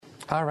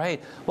All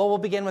right. Well, we'll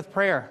begin with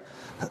prayer.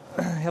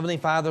 Heavenly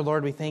Father,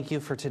 Lord, we thank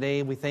you for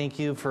today. We thank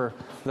you for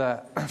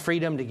the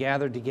freedom to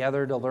gather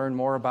together to learn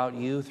more about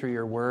you through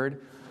your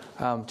word.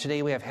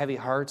 Today we have heavy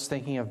hearts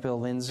thinking of Bill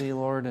Lindsay,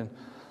 Lord, and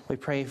we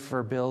pray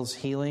for Bill's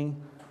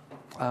healing.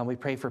 We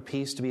pray for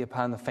peace to be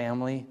upon the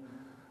family.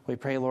 We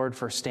pray, Lord,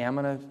 for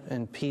stamina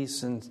and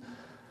peace and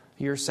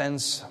your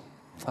sense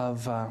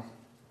of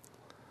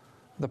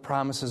the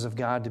promises of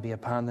God to be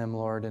upon them,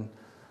 Lord. And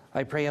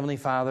I pray, Heavenly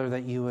Father,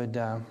 that you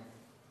would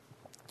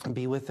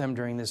be with them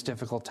during this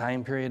difficult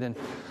time period. And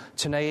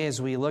tonight,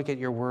 as we look at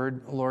your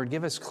word, Lord,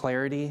 give us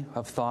clarity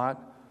of thought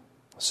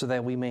so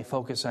that we may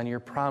focus on your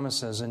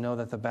promises and know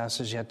that the best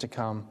is yet to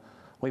come.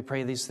 We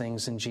pray these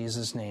things in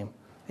Jesus' name.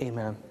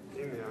 Amen.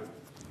 Amen.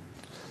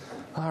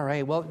 All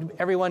right. Well,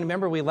 everyone,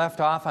 remember we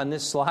left off on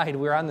this slide.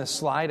 We were on this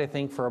slide, I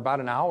think, for about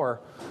an hour.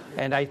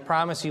 And I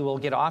promise you we'll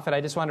get off it.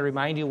 I just want to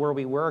remind you where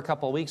we were a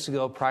couple of weeks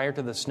ago prior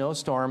to the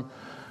snowstorm.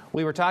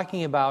 We were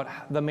talking about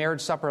the marriage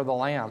supper of the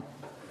Lamb.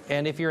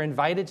 And if you're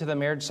invited to the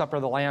marriage supper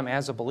of the Lamb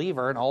as a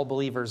believer, and all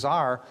believers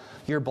are,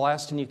 you're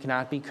blessed and you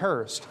cannot be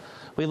cursed.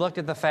 We looked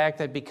at the fact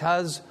that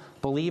because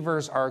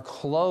believers are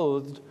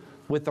clothed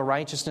with the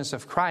righteousness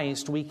of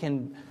Christ, we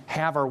can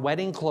have our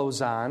wedding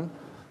clothes on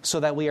so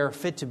that we are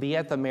fit to be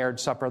at the marriage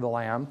supper of the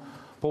Lamb.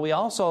 But we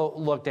also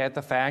looked at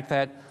the fact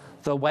that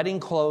the wedding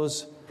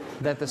clothes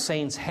that the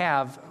saints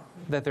have,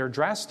 that they're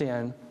dressed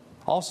in,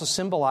 also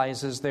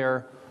symbolizes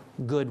their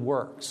good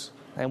works.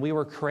 And we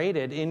were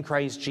created in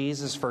Christ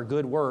Jesus for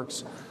good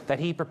works that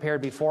he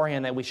prepared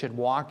beforehand that we should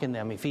walk in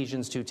them,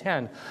 Ephesians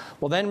 2:10.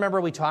 Well, then remember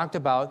we talked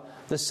about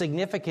the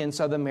significance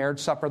of the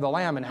marriage supper of the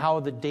Lamb and how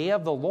the day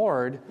of the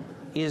Lord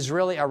is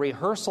really a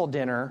rehearsal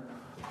dinner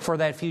for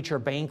that future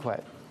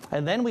banquet.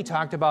 And then we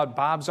talked about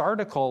Bob's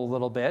article a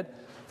little bit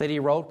that he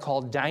wrote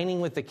called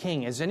Dining with the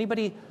King. Has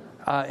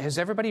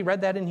everybody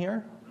read that in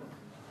here?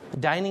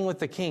 Dining with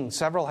the King.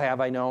 Several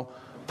have, I know.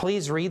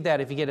 Please read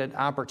that if you get an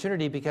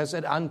opportunity because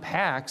it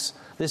unpacks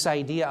this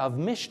idea of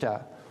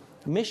Mishta.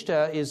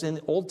 Mishta is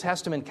an Old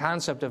Testament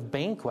concept of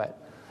banquet.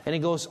 And it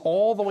goes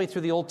all the way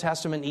through the Old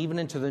Testament, even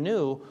into the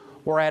New,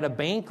 where at a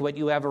banquet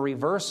you have a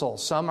reversal.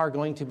 Some are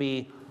going to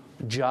be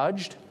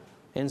judged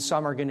and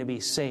some are going to be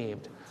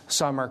saved.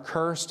 Some are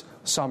cursed,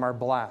 some are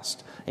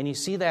blessed. And you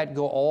see that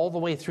go all the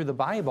way through the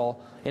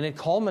Bible, and it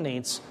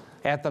culminates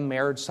at the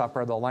marriage supper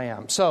of the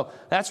Lamb. So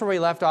that's where we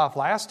left off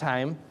last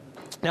time.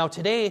 Now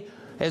today,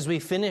 as we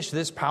finish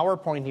this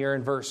PowerPoint here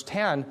in verse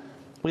 10,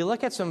 we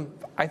look at some,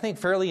 I think,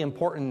 fairly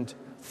important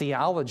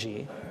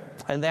theology.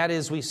 And that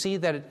is, we see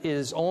that it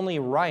is only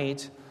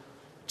right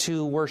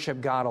to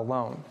worship God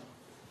alone.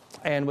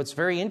 And what's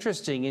very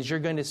interesting is you're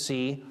going to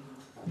see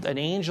an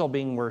angel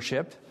being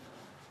worshipped.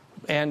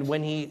 And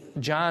when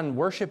John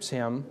worships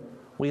him,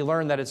 we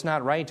learn that it's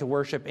not right to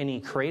worship any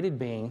created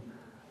being,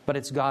 but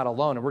it's God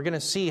alone. And we're going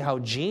to see how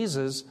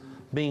Jesus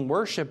being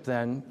worshipped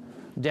then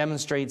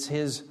demonstrates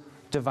his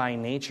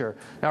divine nature.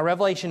 Now,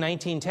 Revelation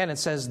 19:10, it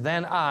says,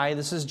 "Then I,"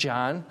 this is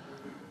John,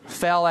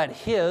 "fell at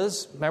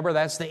his," remember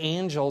that's the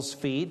angel's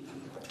feet,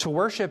 "to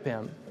worship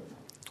him.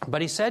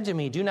 But he said to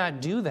me, 'Do not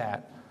do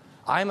that.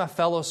 I am a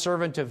fellow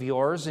servant of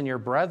yours and your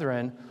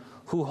brethren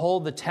who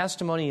hold the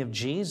testimony of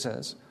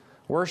Jesus.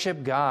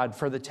 Worship God,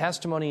 for the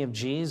testimony of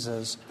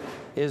Jesus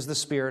is the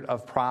spirit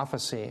of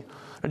prophecy.'"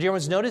 Now, dear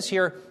ones, notice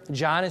here,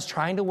 John is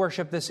trying to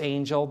worship this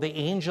angel. The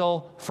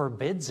angel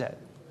forbids it.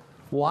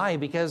 Why?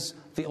 Because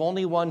the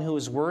only one who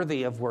is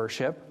worthy of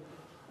worship,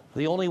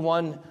 the only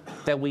one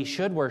that we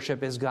should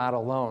worship is God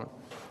alone.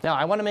 Now,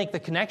 I want to make the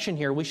connection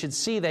here. We should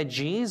see that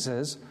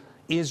Jesus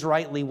is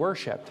rightly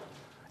worshiped.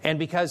 And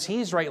because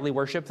he's rightly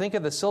worshiped, think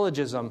of the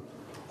syllogism.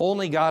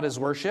 Only God is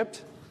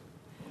worshiped.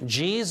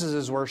 Jesus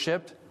is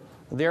worshiped.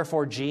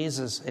 Therefore,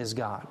 Jesus is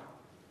God.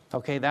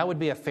 Okay, that would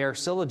be a fair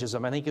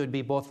syllogism. I think it would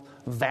be both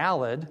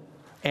valid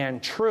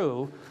and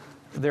true.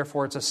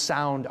 Therefore, it's a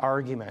sound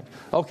argument.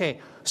 Okay,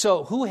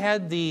 so who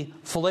had the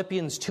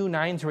Philippians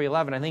 2:9 through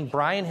 11? I think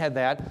Brian had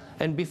that.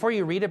 And before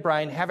you read it,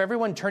 Brian, have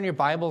everyone turn your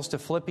Bibles to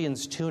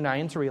Philippians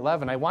 2:9 through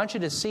 11. I want you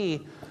to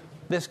see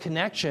this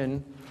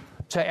connection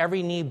to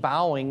every knee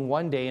bowing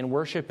one day and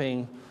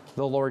worshiping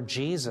the Lord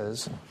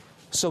Jesus.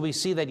 So we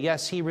see that,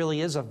 yes, he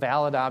really is a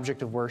valid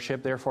object of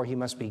worship. Therefore, he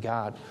must be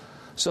God.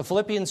 So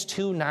Philippians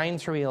 2:9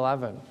 through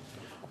 11.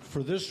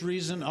 "For this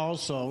reason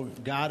also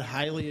God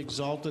highly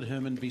exalted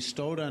him and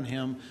bestowed on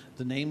him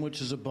the name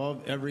which is above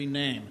every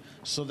name,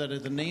 so that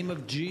at the name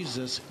of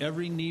Jesus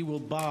every knee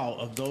will bow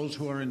of those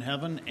who are in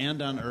heaven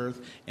and on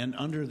earth and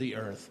under the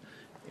earth,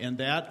 and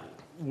that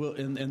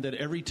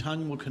every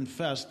tongue will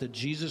confess that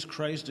Jesus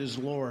Christ is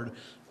Lord,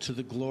 to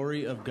the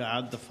glory of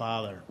God the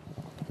Father."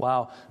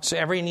 Wow. So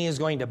every knee is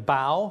going to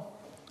bow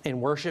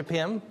and worship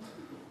him,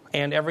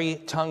 and every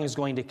tongue is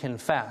going to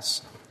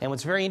confess. And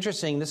what's very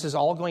interesting, this is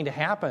all going to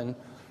happen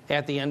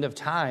at the end of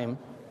time.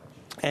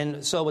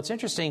 And so what's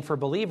interesting for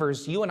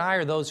believers, you and I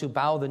are those who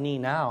bow the knee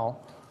now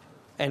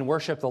and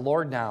worship the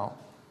Lord now.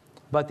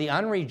 But the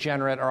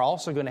unregenerate are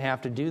also going to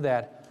have to do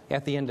that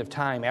at the end of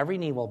time. Every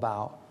knee will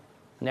bow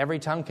and every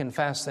tongue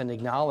confess and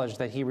acknowledge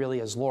that he really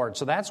is Lord.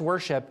 So that's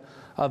worship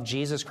of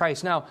Jesus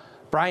Christ. Now,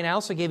 Brian, I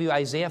also gave you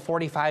Isaiah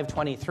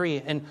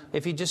 45:23. And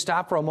if you just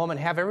stop for a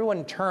moment, have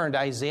everyone turn to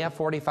Isaiah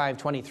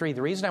 45:23.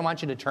 The reason I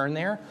want you to turn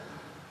there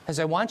is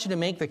I want you to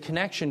make the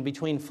connection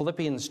between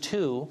Philippians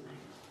 2,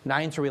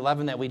 9 through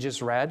 11 that we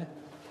just read,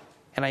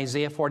 and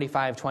Isaiah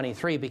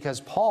 45:23,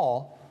 because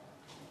Paul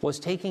was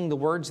taking the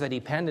words that he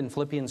penned in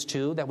Philippians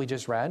 2 that we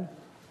just read.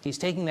 He's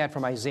taking that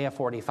from Isaiah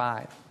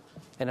 45.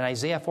 And in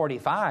Isaiah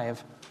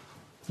 45,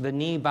 the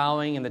knee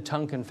bowing and the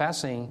tongue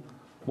confessing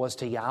was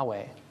to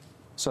Yahweh.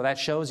 So that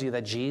shows you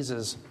that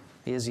Jesus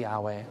is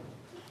Yahweh.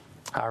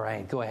 All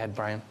right, go ahead,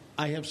 Brian.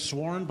 I have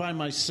sworn by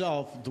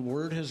myself, the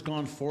word has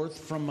gone forth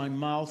from my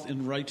mouth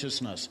in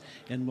righteousness,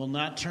 and will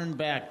not turn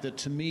back, that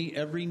to me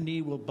every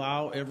knee will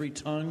bow, every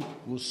tongue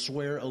will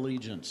swear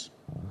allegiance.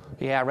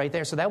 Yeah, right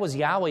there. So that was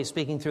Yahweh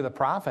speaking through the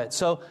prophet.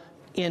 So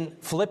in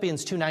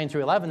Philippians 2, 9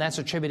 through 11, that's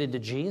attributed to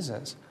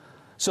Jesus.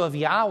 So if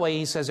Yahweh,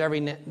 he says every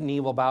knee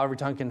will bow, every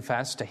tongue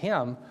confess to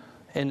him,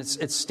 and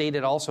it's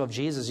stated also of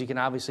Jesus, you can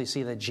obviously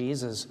see that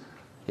Jesus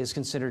is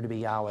considered to be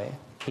Yahweh.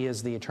 He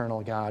is the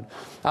eternal God.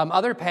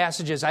 Other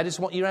passages, you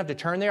don't have to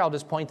turn there, I'll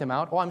just point them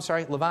out. Oh, I'm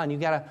sorry, Levon, you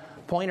got a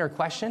point or a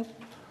question?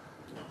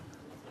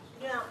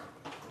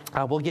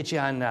 Yeah. We'll get you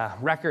on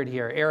record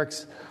here.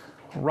 Eric's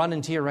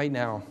running to you right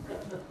now.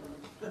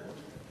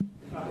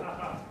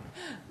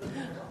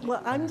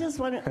 Well, I'm just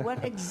wondering,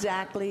 what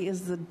exactly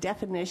is the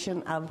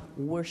definition of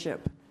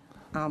worship?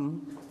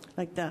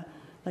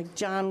 Like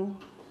John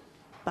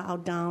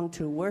bowed down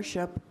to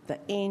worship the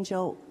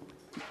angel.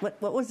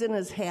 What was in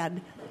his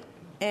head?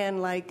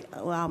 And like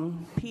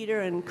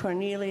Peter and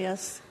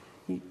Cornelius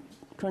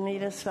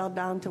fell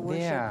down to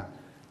worship. Yeah.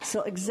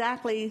 So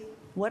exactly,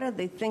 what are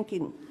they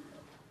thinking?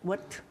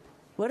 What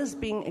is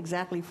being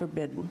exactly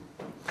forbidden?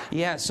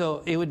 Yeah,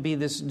 so it would be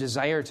this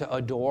desire to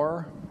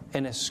adore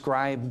and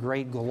ascribe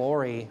great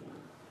glory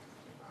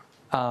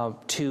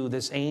to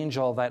this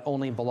angel that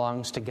only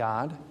belongs to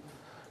God.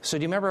 So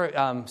do you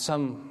remember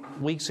some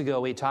weeks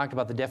ago we talked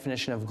about the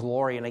definition of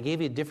glory, and I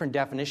gave you different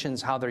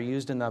definitions how they're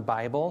used in the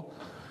Bible.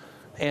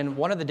 And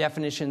one of the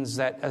definitions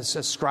that is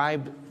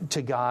ascribed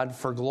to God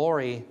for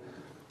glory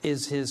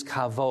is his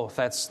kavoth.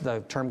 That's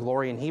the term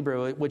glory in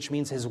Hebrew, which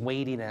means his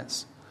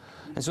weightiness.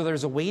 And so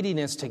there's a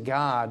weightiness to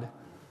God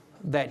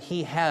that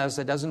he has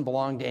that doesn't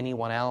belong to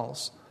anyone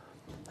else.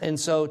 And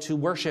so to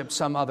worship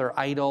some other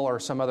idol or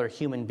some other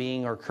human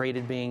being or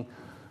created being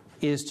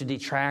is to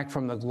detract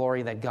from the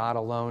glory that God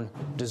alone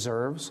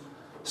deserves.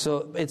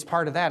 So it's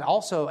part of that.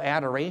 Also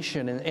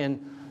adoration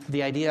and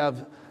the idea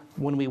of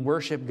when we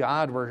worship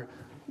God,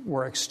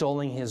 we're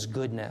extolling his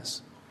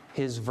goodness,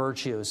 his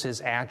virtues,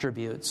 his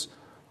attributes.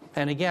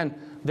 And again,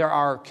 there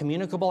are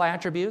communicable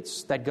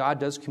attributes that God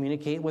does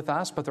communicate with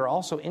us, but there are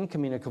also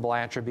incommunicable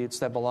attributes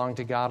that belong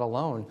to God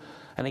alone.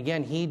 And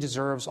again, he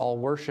deserves all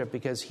worship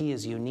because he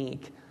is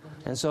unique.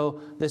 And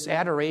so this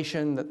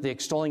adoration, the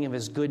extolling of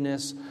his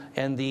goodness,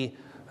 and the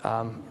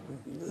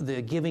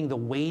giving the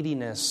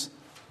weightiness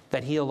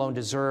that he alone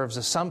deserves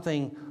is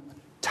something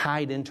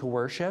tied into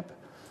worship.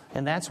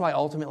 And that's why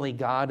ultimately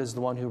God is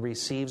the one who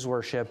receives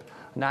worship,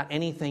 not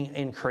anything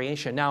in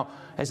creation. Now,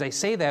 as I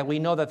say that, we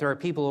know that there are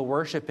people who are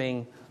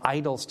worshiping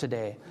idols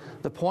today.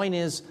 The point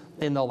is,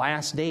 in the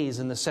last days,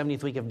 in the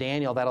 70th week of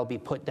Daniel, that'll be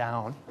put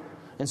down.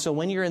 And so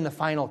when you're in the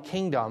final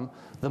kingdom,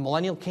 the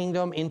millennial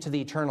kingdom into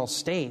the eternal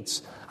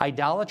states,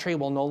 idolatry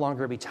will no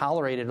longer be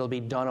tolerated. It'll be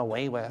done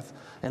away with.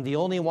 And the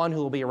only one who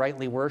will be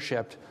rightly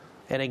worshipped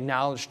and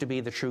acknowledged to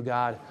be the true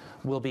God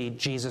will be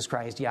Jesus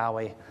Christ,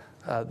 Yahweh,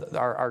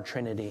 our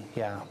Trinity.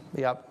 Yeah.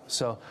 Yep.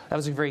 So that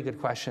was a very good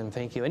question.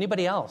 Thank you.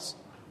 Anybody else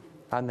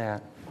on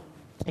that?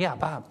 Yeah,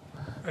 Bob.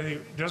 I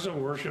think,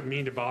 doesn't worship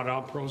mean to bow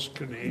down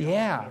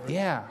proskuneo?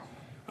 Yeah.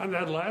 On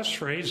that last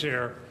phrase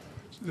there,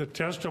 the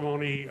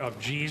testimony of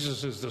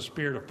Jesus is the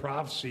spirit of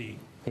prophecy.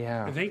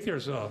 Yeah. I think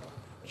there's a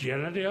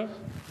genitive.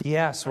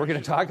 Yes, we're going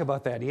to talk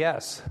about that.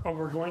 Yes. Oh,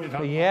 we're going to talk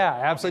about Yeah,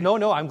 absolutely.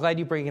 No, I'm glad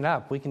you bring it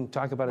up. We can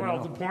talk about it now.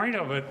 Well, the point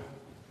of it,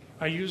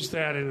 I used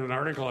that in an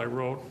article I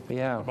wrote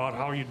about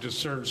how you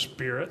discern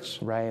spirits.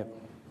 Right.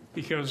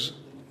 Because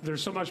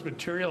there's so much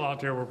material out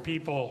there where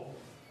people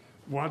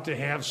want to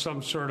have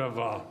some sort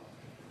of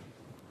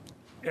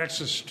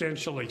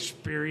existential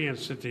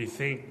experience that they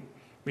think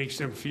makes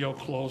them feel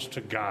close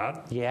to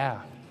God.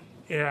 Yeah.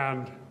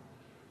 And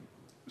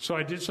so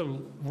I did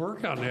some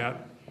work on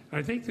that.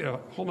 I think the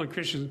Holman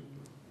Christian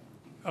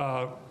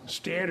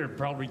Standard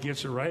probably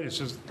gets it right. It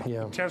says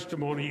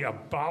testimony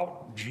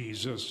about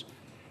Jesus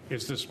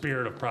is the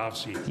spirit of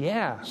prophecy.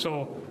 Yeah.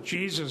 So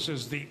Jesus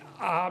is the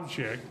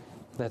object.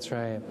 That's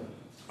right.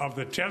 Of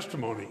the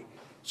testimony.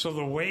 So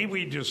the way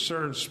we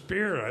discern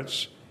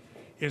spirits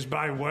is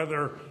by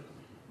whatever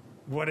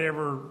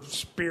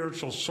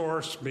spiritual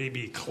source may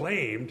be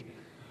claimed,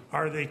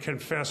 are they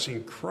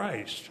confessing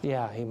Christ?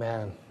 Yeah,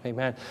 amen.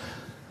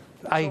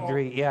 I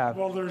agree, yeah.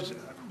 Well,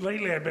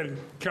 lately I've been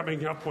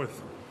coming up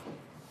with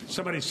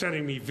somebody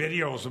sending me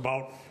videos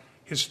about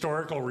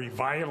historical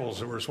revivals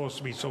that were supposed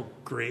to be so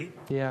great.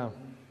 Yeah.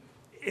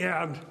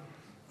 And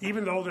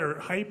even though they're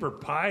hyper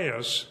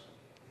pious,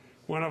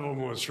 One of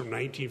them was from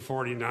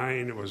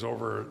 1949. It was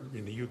over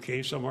in the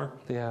UK somewhere.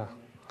 Yeah.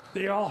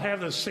 They all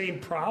have the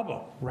same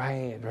problem.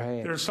 Right.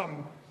 There's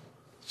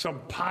some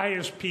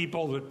pious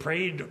people that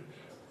prayed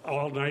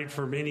all night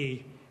for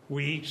many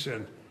weeks,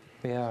 and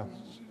Yeah.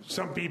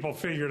 some people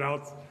figured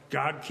out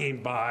God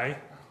came by.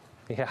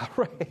 Yeah,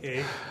 right.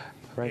 Okay?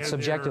 Right, and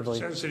subjectively.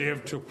 They're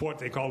sensitive to what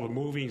they call the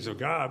movings of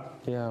God.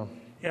 Yeah.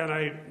 And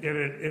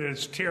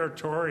it's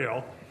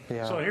territorial.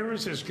 Yeah. So here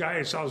was this guy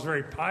who sounds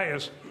very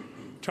pious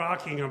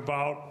talking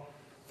about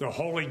the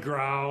holy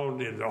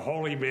ground and the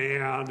holy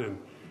man, and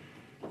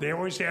they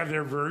always have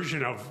their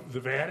version of the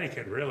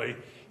Vatican, really,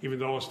 even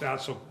though it's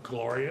not so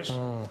glorious.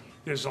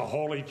 There's a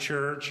holy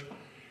church,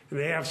 and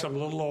they have some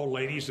little old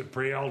ladies that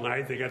pray all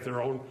night. They got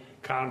their own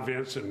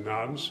convents and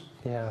nuns,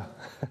 Yeah.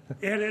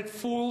 and it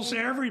fools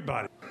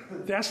everybody.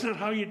 That's not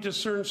how you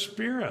discern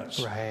spirits.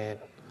 Right.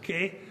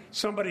 Okay?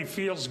 Somebody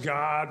feels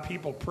God.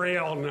 People pray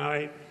all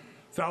night.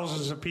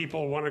 Thousands of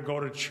people want to go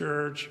to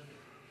church.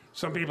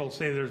 Some people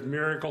say there's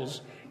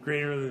miracles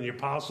greater than the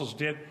apostles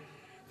did.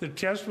 The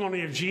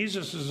testimony of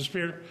Jesus is the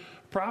spirit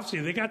of prophecy.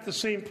 They got the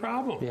same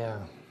problem. Yeah.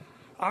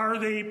 Are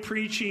they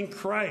preaching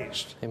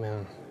Christ?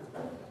 Amen.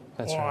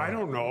 That's Oh, right. I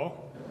don't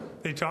know.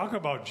 They talk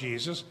about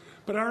Jesus,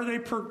 but are they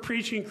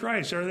preaching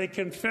Christ? Are they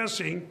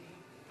confessing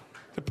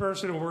the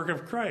person and work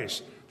of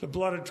Christ, the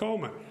blood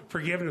atonement,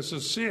 forgiveness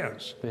of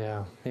sins?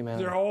 Yeah. Amen.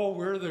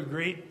 We're the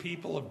great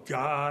people of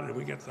God, and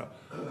we got the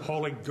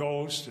Holy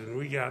Ghost, and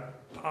we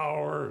got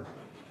power.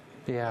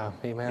 Yeah.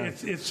 Amen.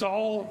 It's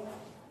all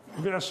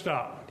messed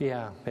up.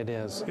 Yeah, it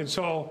is. And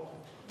so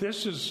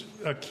this is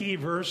a key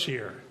verse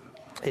here.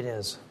 It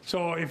is.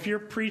 So if you're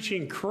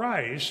preaching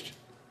Christ,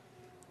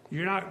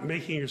 you're not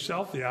making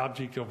yourself the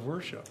object of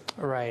worship.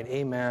 Right.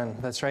 Amen.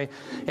 That's right.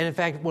 And in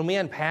fact, when we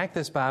unpack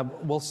this, Bob,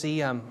 we'll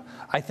see,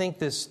 I think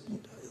this,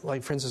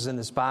 like for instance in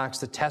this box,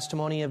 the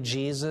testimony of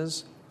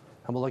Jesus,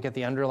 and we'll look at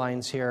the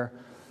underlines here.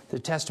 The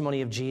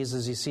testimony of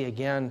Jesus, you see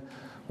again,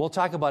 we'll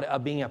talk about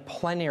it being a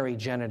plenary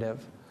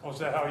genitive. Oh, is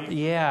that how you...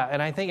 Yeah,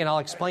 and I think, and I'll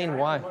explain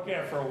why. Look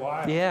at it for a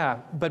while. Yeah,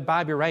 but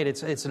Bob, you're right.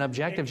 It's an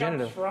objective It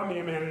genitive. comes from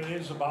him, and it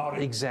is about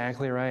him.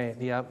 Exactly right.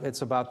 Yep,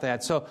 it's about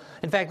that. So,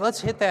 in fact, let's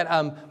hit that.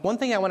 One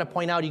thing I want to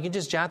point out, you can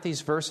just jot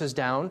these verses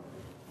down.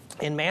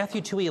 In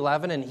Matthew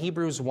 2:11 and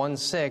Hebrews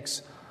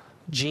 1:6,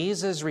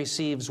 Jesus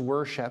receives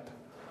worship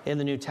in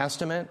the New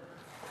Testament.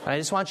 And I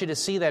just want you to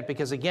see that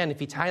because, again,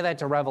 if you tie that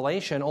to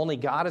Revelation, only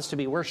God is to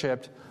be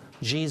worshipped.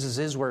 Jesus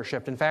is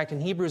worshipped. In fact,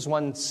 in Hebrews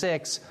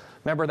 1:6,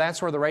 remember,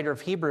 that's where the writer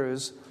of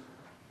Hebrews,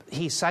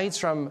 he cites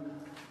from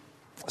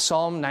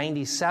Psalm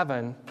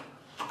 97,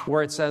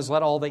 where it says,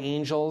 let all the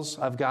angels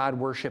of God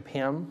worship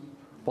him.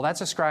 Well,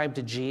 that's ascribed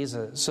to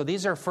Jesus. So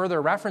these are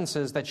further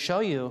references that show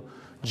you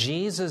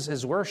Jesus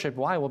is worshipped.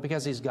 Why? Well,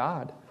 because he's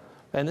God.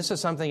 And this is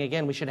something,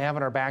 again, we should have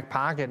in our back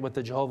pocket with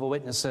the Jehovah's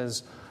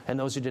Witnesses and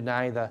those who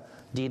deny the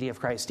deity of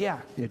Christ. Yeah.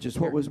 Yeah, just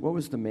what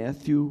was the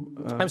Matthew?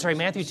 I'm sorry,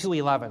 Matthew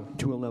 2:11.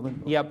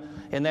 2:11? Yep.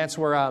 And that's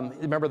where,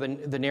 remember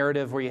the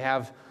narrative where you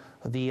have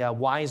the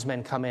wise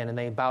men come in and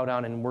they bow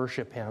down and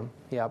worship him.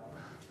 Yep.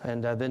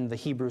 And then the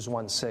Hebrews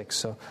 1:6.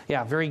 So,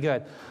 yeah, very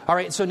good. All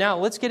right, so now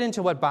let's get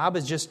into what Bob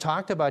has just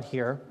talked about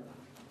here,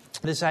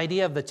 this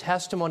idea of the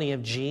testimony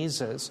of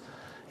Jesus.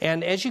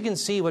 And as you can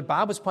see, what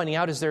Bob was pointing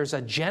out is there's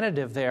a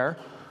genitive there,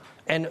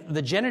 and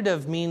the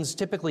genitive means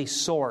typically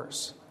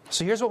source.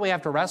 So here's what we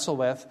have to wrestle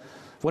with.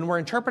 When we're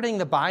interpreting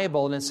the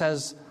Bible and it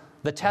says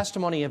the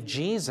testimony of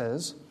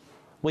Jesus,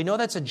 we know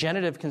that's a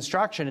genitive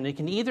construction, and it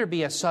can either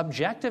be a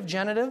subjective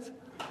genitive,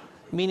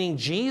 meaning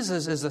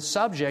Jesus is the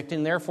subject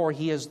and therefore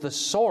he is the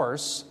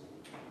source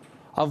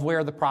of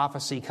where the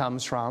prophecy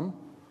comes from,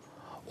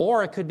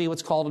 or it could be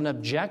what's called an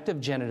objective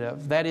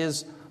genitive. That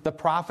is, the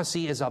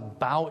prophecy is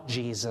about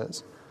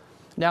Jesus.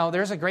 Now,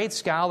 there's a great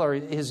scholar,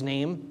 his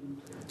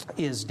name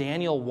is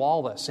Daniel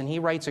Wallace, and he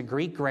writes a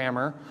Greek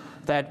grammar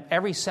that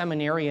every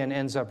seminarian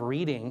ends up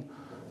reading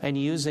and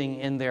using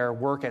in their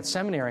work at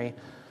seminary.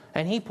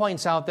 And he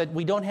points out that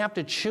we don't have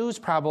to choose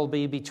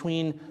probably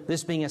between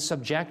this being a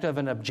subjective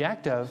and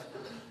objective,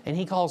 and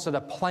he calls it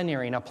a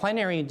plenary. Now,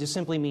 plenary just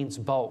simply means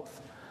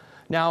both.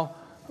 Now,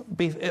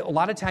 a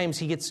lot of times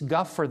he gets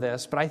guff for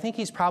this, but I think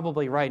he's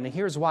probably right. And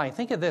here's why.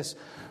 Think of this.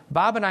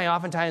 Bob and I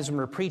oftentimes when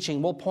we're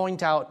preaching, we'll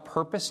point out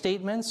purpose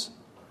statements.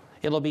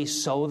 It'll be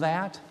so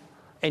that.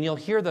 And you'll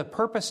hear the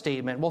purpose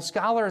statement. Well,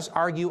 scholars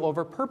argue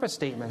over purpose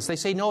statements. They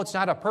say, no, it's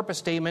not a purpose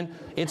statement.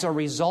 It's a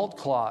result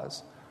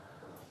clause.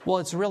 Well,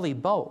 it's really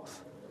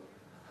both.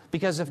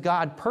 Because if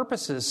God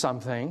purposes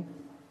something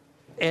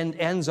and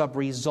ends up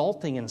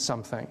resulting in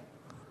something.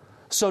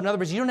 So in other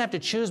words, you don't have to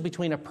choose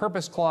between a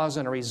purpose clause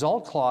and a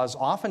result clause.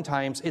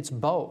 Oftentimes, it's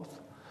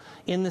both.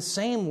 In the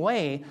same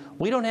way,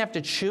 we don't have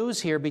to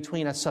choose here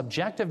between a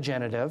subjective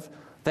genitive,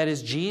 that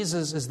is,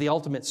 Jesus is the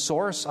ultimate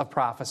source of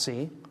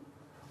prophecy,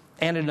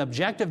 and an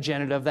objective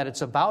genitive, that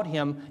it's about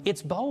him.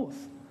 It's both.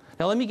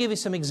 Now, let me give you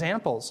some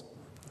examples.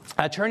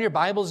 Turn your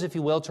Bibles, if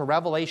you will, to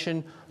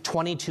Revelation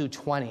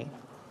 22:20.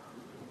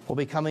 We'll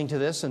be coming to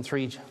this in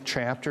 3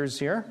 chapters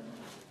here.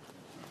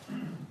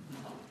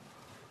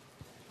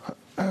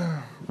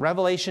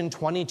 Revelation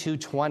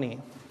 22:20.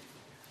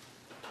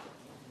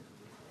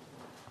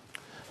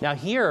 Now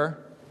here,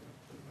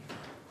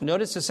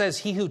 notice it says,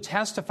 he who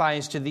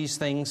testifies to these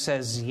things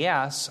says,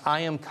 yes,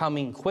 I am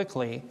coming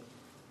quickly.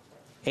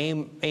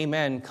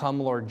 Amen, come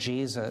Lord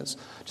Jesus.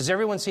 Does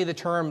everyone see the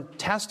term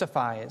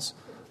testifies?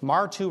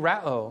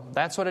 Martureo,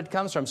 that's what it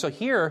comes from. So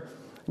here,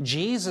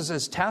 Jesus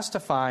is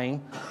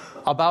testifying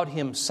about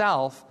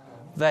himself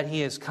that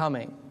he is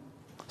coming.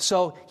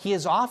 So he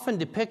is often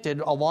depicted,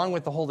 along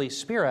with the Holy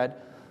Spirit,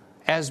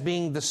 as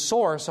being the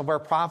source of where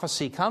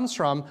prophecy comes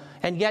from.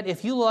 And yet,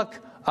 if you look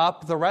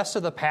up the rest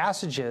of the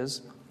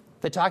passages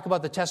that talk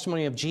about the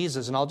testimony of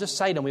Jesus, and I'll just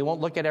cite them, we won't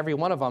look at every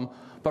one of them,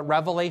 but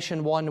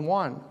Revelation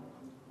 1:1,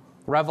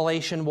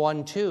 Revelation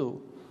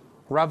 1:2,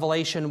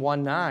 Revelation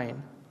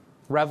 1:9,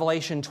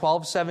 Revelation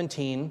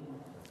 12:17,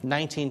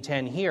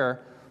 19:10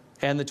 here,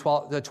 and the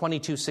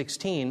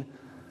 22:16.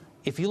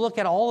 If you look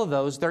at all of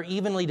those, they're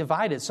evenly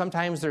divided.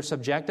 Sometimes they're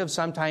subjective,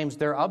 sometimes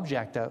they're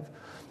objective.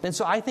 And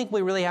so I think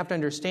we really have to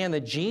understand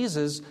that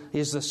Jesus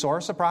is the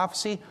source of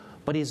prophecy,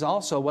 but he's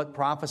also what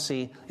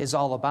prophecy is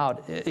all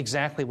about,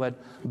 exactly what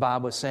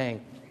Bob was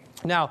saying.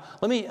 Now,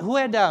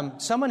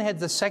 someone had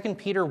the 2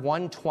 Peter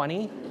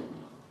 1:20?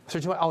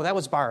 Oh, that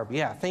was Barb.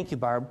 Yeah, thank you,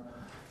 Barb.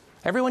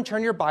 Everyone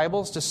turn your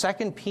Bibles to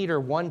 2 Peter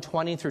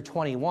 1:20 through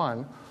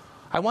 21.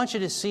 I want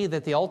you to see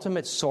that the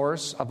ultimate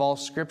source of all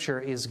Scripture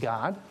is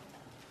God.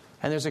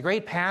 And there's a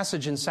great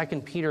passage in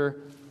 2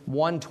 Peter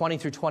 1:20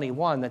 through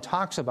 21 that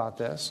talks about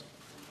this.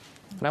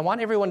 And I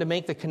want everyone to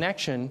make the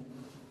connection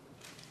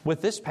with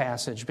this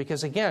passage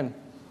because, again,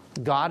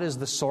 God is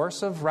the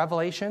source of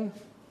revelation,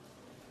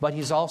 but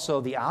he's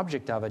also the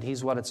object of it.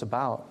 He's what it's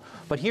about.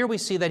 But here we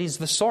see that he's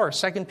the source,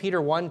 2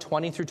 Peter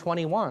 1:20 through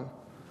 21.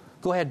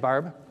 Go ahead,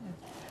 Barb.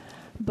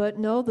 But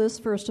know this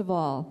first of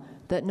all,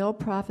 that no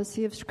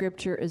prophecy of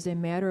Scripture is a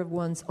matter of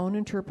one's own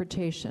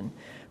interpretation.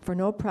 For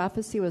no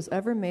prophecy was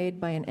ever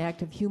made by an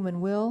act of human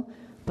will,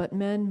 but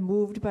men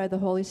moved by the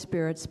Holy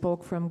Spirit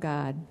spoke from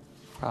God.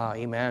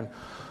 Amen.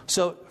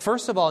 So,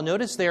 first of all,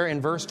 notice there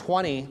in verse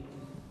 20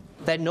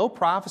 that no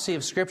prophecy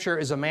of Scripture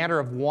is a matter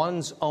of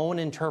one's own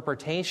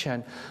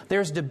interpretation.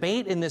 There's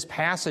debate in this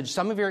passage.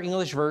 Some of your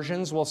English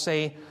versions will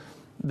say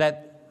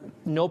that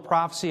no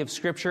prophecy of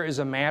Scripture is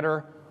a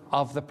matter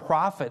of the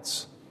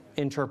prophet's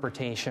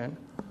interpretation.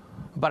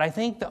 But I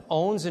think the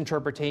own's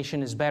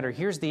interpretation is better.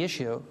 Here's the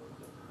issue.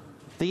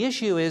 The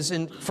issue is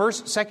in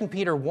 2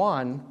 Peter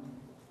 1,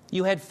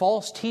 you had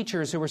false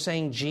teachers who were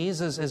saying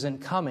Jesus isn't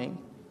coming.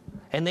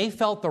 And they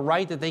felt the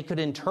right that they could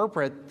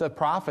interpret the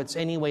prophets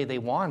any way they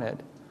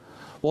wanted.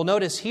 Well,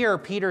 notice here,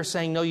 Peter's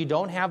saying, no, you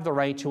don't have the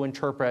right to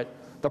interpret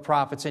the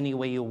prophets any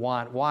way you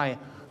want. Why?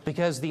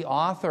 Because the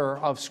author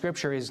of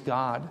Scripture is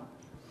God.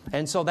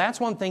 And so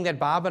that's one thing that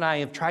Bob and I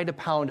have tried to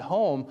pound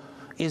home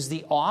is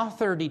the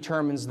author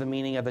determines the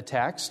meaning of the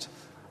text,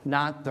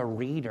 not the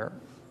reader.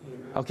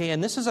 Okay,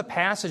 and this is a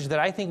passage that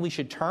I think we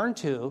should turn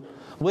to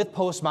with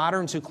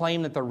postmoderns who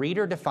claim that the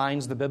reader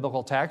defines the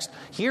biblical text.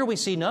 Here we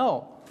see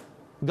no.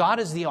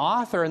 God is the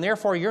author, and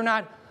therefore you're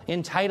not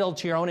entitled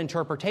to your own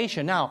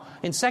interpretation. Now,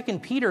 in 2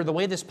 Peter, the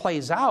way this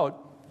plays out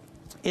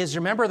is,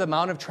 remember the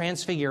Mount of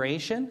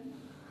Transfiguration?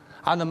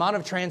 On the Mount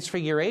of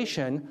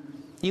Transfiguration,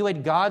 you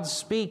had God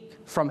speak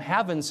from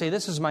heaven, say,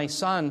 this is my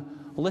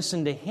son,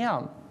 listen to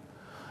him.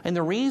 And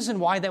the reason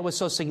why that was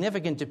so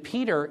significant to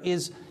Peter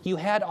is you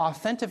had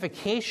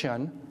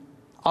authentication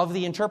of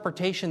the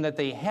interpretation that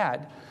they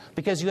had,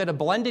 because you had a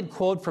blended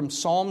quote from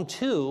Psalm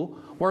 2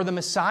 where the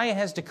Messiah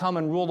has to come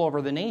and rule over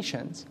the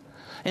nations.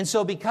 And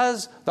so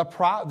because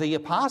the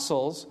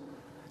apostles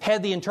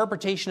had the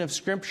interpretation of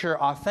Scripture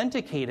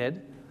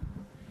authenticated,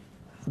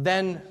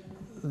 then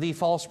the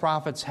false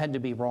prophets had to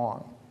be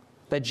wrong,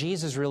 that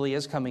Jesus really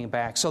is coming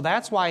back. So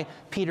that's why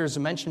Peter's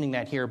mentioning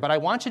that here. But I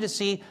want you to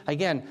see,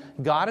 again,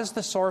 God is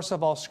the source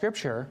of all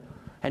Scripture,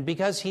 and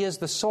because he is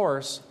the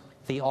source,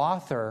 the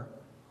author,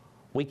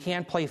 we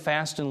can't play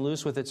fast and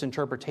loose with its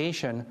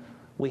interpretation.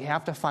 We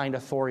have to find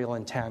authorial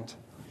intent.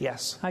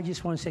 Yes? I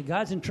just want to say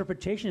God's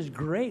interpretation is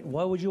great.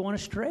 Why would you want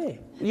to stray?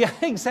 Yeah,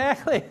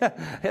 exactly.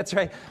 That's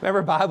right.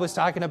 Remember Bob was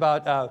talking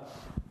about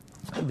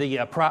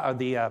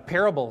the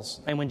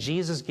parables, and when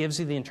Jesus gives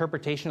you the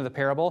interpretation of the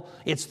parable,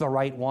 it's the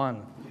right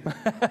one.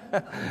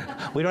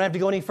 We don't have to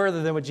go any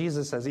further than what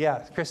Jesus says. Yeah,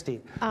 Christy.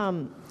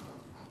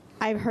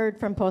 I've heard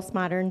from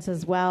postmoderns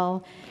as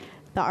well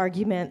the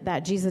argument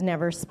that Jesus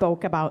never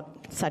spoke about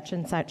such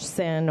and such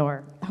sin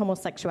or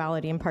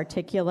homosexuality in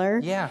particular.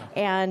 Yeah.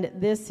 And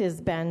this has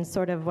been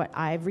sort of what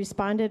I've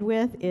responded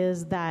with,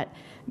 is that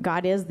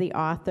God is the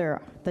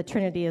author, the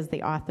Trinity is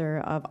the author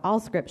of all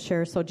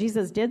Scripture. So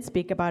Jesus did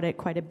speak about it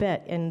quite a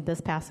bit in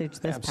this passage,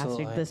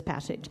 this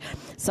passage.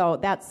 So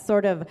that's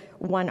sort of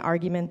one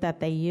argument that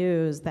they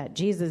use, that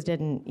Jesus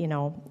didn't,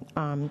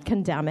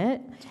 condemn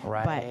it.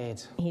 Right.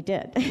 But he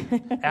did.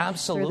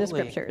 Absolutely. Through the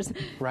Scriptures.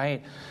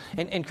 Right.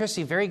 And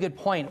Christy, very good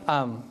point.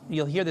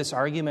 You'll hear this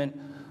argument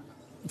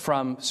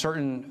from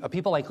certain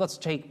people, like let's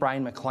take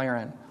Brian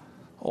McLaren,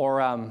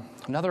 or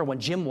another one,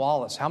 Jim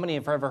Wallace. How many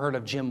have ever heard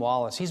of Jim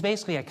Wallace? He's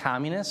basically a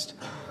communist,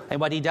 And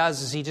what he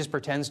does is he just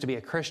pretends to be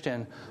a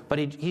Christian, but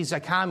he's a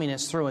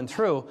communist through and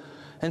through.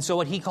 And so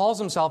what he calls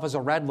himself is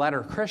a red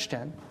letter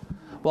Christian.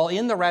 Well,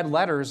 in the red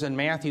letters in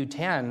Matthew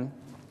 10,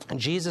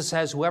 Jesus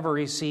says, whoever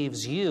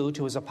receives you,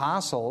 to his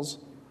apostles,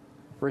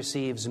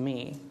 receives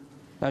me.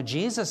 Now,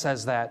 Jesus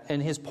says that,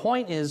 and his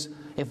point is,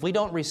 if we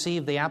don't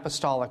receive the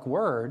apostolic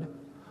word,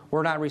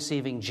 we're not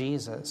receiving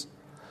Jesus.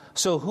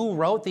 So who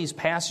wrote these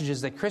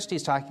passages that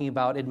Christy's talking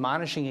about,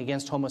 admonishing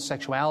against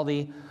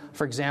homosexuality,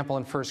 for example,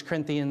 in 1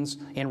 Corinthians,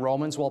 in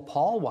Romans? Well,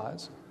 Paul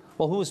was.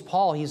 Well, who is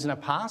Paul? He's an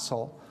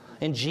apostle.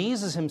 And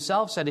Jesus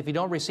himself said, if you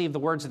don't receive the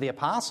words of the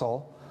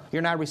apostle,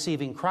 you're not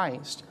receiving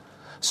Christ.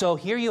 So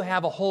here you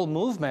have a whole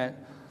movement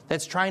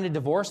that's trying to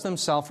divorce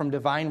themselves from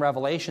divine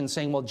revelation,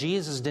 saying, well,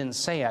 Jesus didn't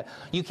say it.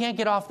 You can't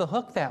get off the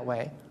hook that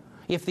way.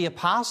 If the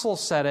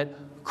apostles said it,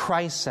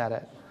 Christ said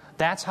it.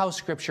 That's how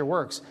Scripture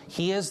works.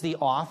 He is the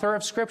author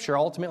of Scripture.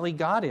 Ultimately,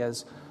 God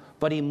is.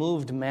 But he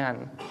moved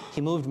men.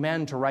 He moved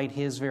men to write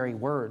his very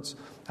words.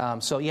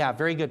 So,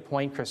 very good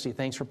point, Christy.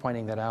 Thanks for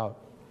pointing that out.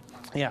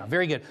 Yeah,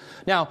 very good.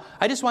 Now,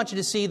 I just want you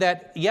to see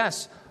that,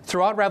 yes,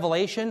 throughout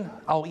Revelation...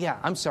 Oh, yeah,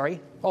 I'm sorry.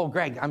 Oh,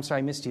 Greg, I'm sorry,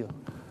 I missed you.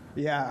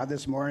 Yeah,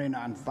 this morning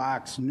on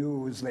Fox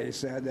News, they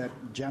said that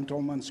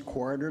Gentleman's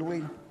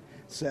Quarterly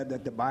said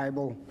that the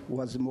Bible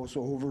was the most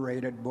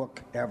overrated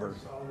book ever.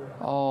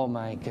 Oh,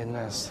 my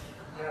goodness.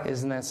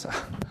 Isn't that so?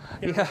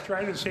 Yeah.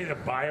 Trying to say the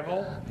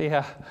Bible?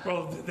 Yeah.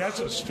 Well, that's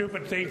a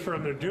stupid thing for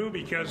them to do,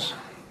 because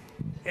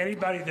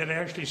anybody that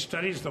actually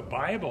studies the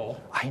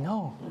Bible, I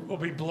know, will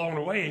be blown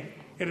away.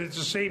 And at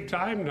the same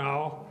time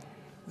now,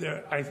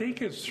 I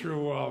think it's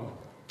through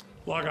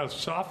Logos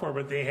software,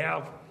 but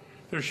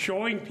they're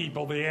showing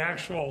people the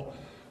actual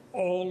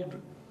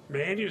old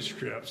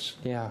manuscripts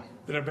that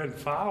have been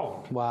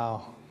found.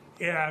 Wow.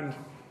 And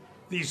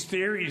these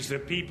theories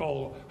that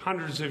people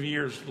hundreds of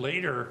years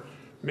later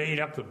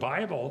made up the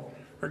Bible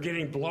are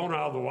getting blown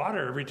out of the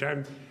water every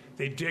time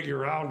they dig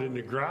around in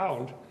the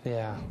ground.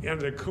 Yeah.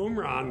 And the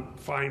Qumran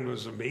find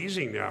was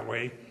amazing that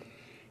way.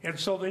 And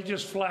so they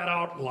just flat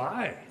out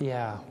lie.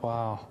 Yeah,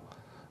 wow.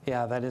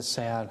 Yeah, that is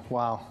sad.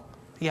 Wow.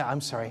 Yeah, I'm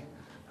sorry.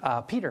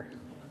 Peter.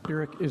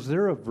 Eric, is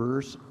there a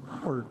verse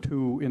or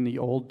two in the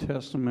Old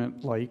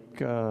Testament like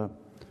 2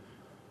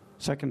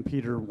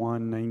 Peter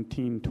 1,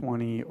 19,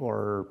 20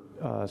 or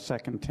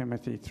 2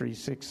 Timothy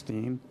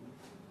 3:16?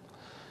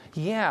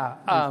 Yeah.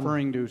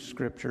 Referring to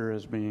Scripture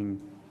as being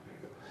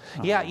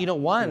the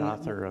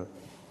author of...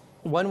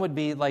 One would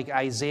be like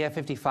Isaiah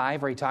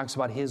 55, where he talks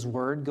about his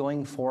word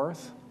going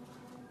forth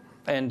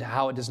and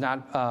how it does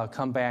not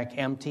come back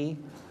empty.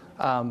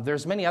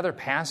 There's many other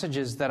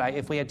passages that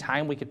if we had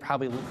time, we could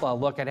probably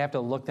look. I'd have to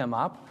look them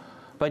up.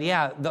 But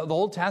yeah, the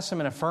Old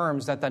Testament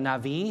affirms that the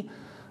Navi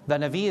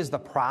is the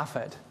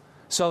prophet.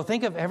 So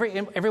think of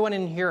everyone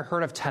in here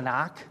heard of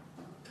Tanakh?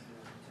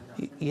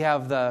 You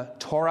have the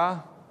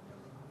Torah,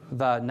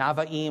 the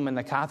Navaim, and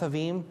the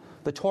Ketuvim.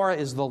 The Torah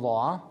is the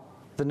law.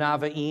 The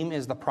Navaim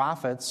is the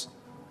prophets.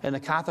 And the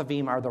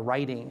Ketuvim are the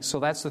writings. So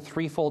that's the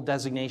threefold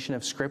designation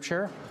of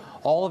Scripture.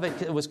 All of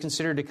it was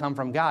considered to come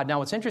from God. Now,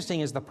 what's interesting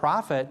is the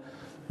prophet,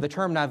 the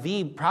term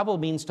Navi probably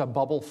means to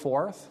bubble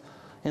forth.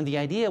 And the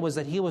idea was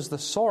that he was the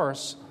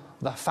source,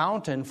 the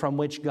fountain from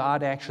which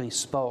God actually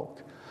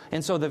spoke.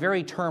 And so the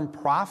very term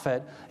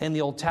prophet in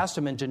the Old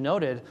Testament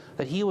denoted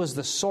that he was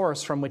the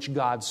source from which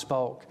God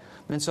spoke.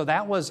 And so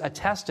that was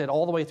attested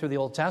all the way through the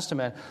Old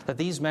Testament that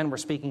these men were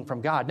speaking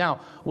from God. Now,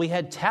 we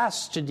had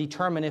tests to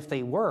determine if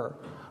they were.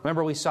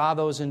 Remember, we saw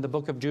those in the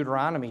book of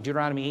Deuteronomy.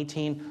 Deuteronomy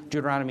 18,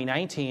 Deuteronomy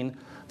 19.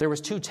 There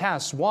was two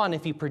tests. One,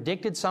 if you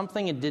predicted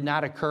something and did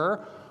not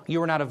occur, you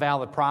were not a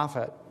valid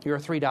prophet. You're a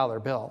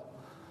 $3 bill.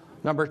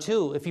 Number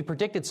two, if you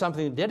predicted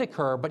something that did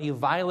occur, but you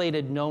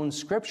violated known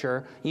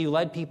Scripture, you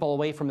led people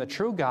away from the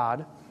true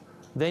God,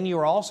 then you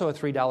were also a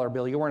 $3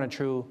 bill. You weren't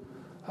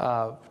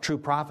a true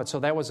prophet. So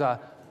that was a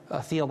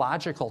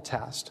theological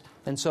test.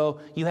 And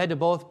so you had to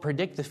both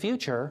predict the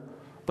future,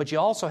 but you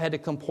also had to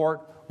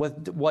comport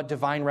with what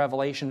divine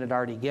revelation had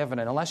already given.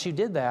 And unless you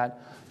did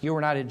that, you were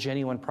not a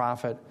genuine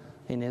prophet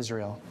in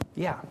Israel.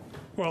 Yeah.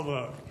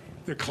 Well,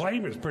 the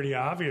claim is pretty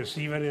obvious,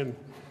 even in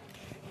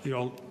the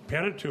old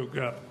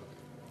Pentateuch.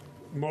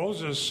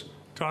 Moses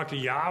talked to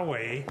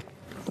Yahweh,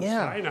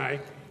 Sinai,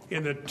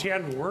 and the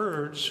 10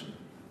 words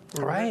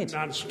were written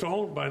on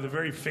stone by the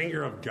very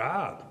finger of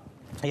God.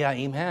 Yeah,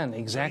 amen.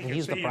 Exactly.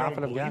 He's the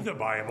prophet of God. You don't believe the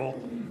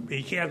Bible, but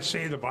you can't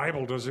say the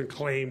Bible doesn't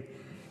claim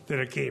that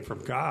it came from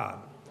God.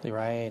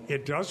 Right.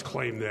 It does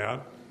claim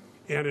that,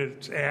 and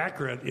it's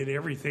accurate in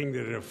everything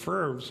that it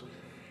affirms,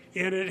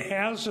 and it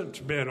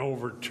hasn't been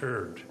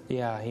overturned.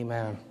 Yeah,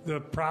 amen. The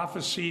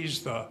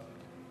prophecies, the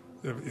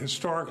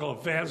historical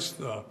events,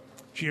 the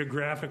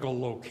geographical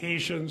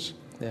locations,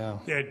 the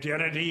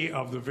identity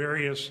of the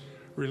various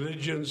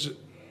religions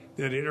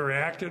that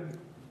interacted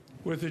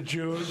with the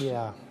Jews.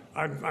 Yeah.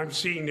 I'm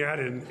seeing that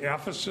in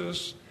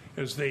Ephesus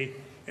as they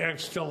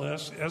still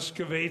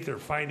excavate. They're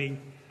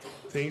finding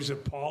things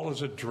that Paul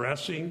is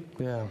addressing.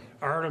 Yeah.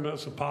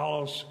 Artemis,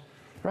 Apollos.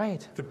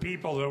 Right. The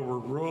people that were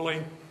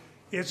ruling.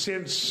 It's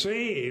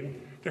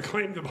insane to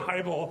claim the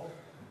Bible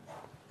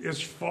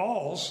is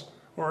false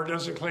or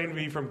doesn't claim to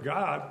be from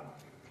God,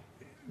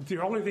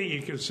 the only thing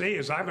you can say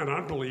is, I'm an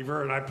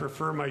unbeliever and I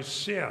prefer my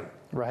sin.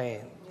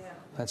 Right.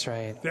 That's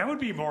right. That would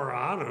be more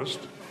honest.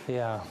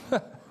 Yeah.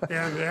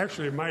 And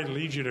actually, it might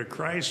lead you to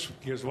Christ,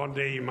 because one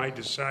day you might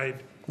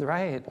decide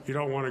Right. you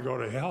don't want to go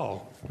to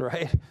hell.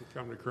 Right. You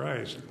come to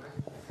Christ.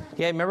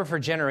 Yeah, I remember for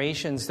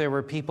generations there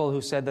were people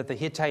who said that the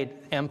Hittite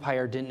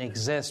Empire didn't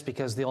exist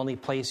because the only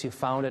place you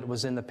found it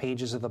was in the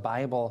pages of the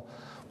Bible.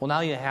 Well,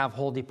 now you have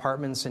whole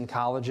departments in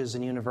colleges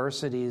and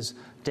universities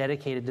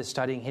dedicated to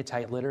studying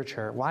Hittite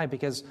literature. Why?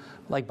 Because,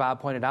 like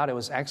Bob pointed out, it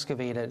was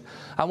excavated.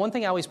 One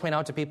thing I always point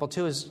out to people,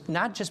 too, is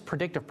not just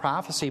predictive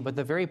prophecy, but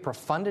the very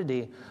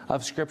profundity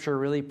of Scripture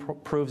really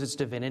proves its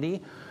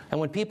divinity. And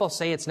when people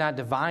say it's not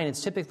divine,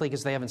 it's typically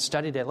because they haven't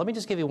studied it. Let me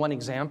just give you one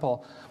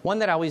example. One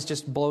that always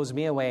just blows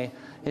me away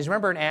is,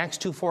 remember in Acts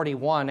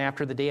 2:41,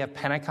 after the day of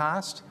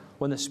Pentecost,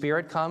 when the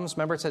Spirit comes,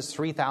 remember it says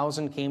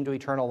 3,000 came to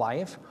eternal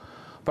life?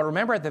 But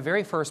remember, at the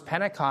very first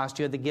Pentecost,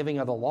 you had the giving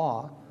of the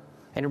law.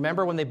 And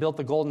remember when they built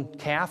the golden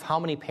calf, how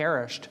many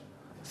perished?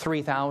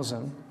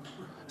 3,000.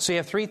 So you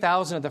have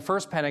 3,000 at the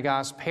first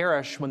Pentecost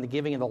perish when the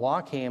giving of the law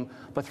came,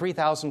 but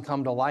 3,000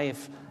 come to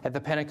life at the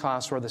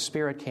Pentecost where the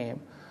Spirit came.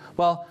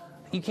 Well,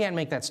 you can't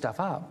make that stuff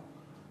up.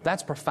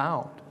 That's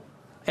profound.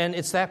 And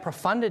it's that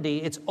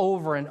profundity, it's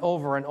over and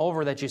over and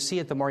over that you see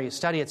it the more you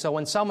study it. So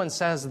when someone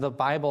says the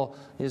Bible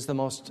is the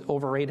most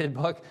overrated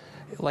book,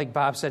 like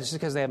Bob said, it's just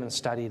because they haven't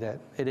studied it.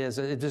 It is.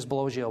 It just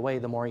blows you away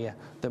the more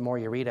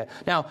you read it.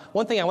 Now,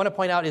 one thing I want to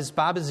point out is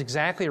Bob is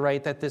exactly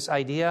right that this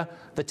idea,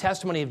 the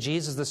testimony of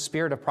Jesus, the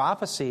spirit of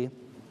prophecy,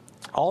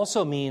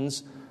 also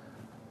means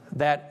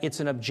that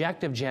it's an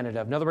objective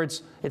genitive. In other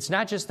words, it's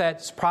not just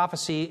that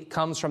prophecy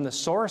comes from the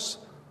source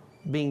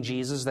being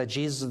Jesus, that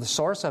Jesus is the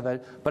source of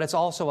it, but it's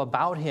also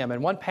about him.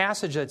 And one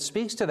passage that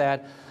speaks to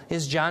that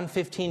is John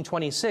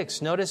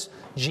 15:26. Notice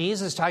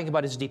Jesus talking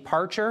about his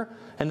departure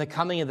and the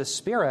coming of the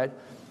Spirit.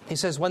 He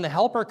says, when the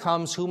Helper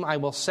comes, whom I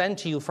will send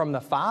to you from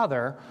the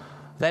Father,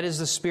 that is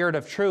the Spirit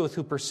of truth,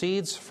 who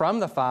proceeds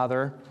from the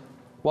Father,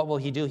 what will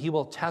he do? He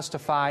will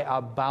testify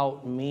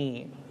about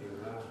me.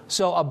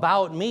 So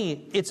about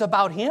me, it's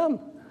about him.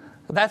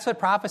 That's what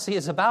prophecy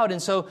is about. And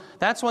so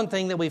that's one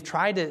thing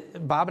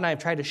that Bob and I have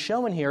tried to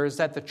show in here, is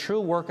that the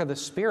true work of the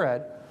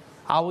Spirit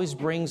always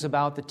brings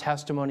about the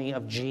testimony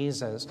of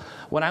Jesus.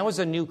 When I was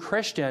a new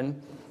Christian,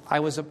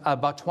 I was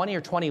about 20 or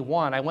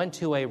 21. I went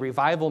to a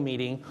revival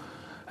meeting,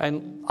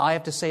 and I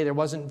have to say there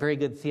wasn't very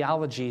good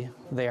theology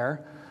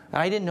there. And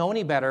I didn't know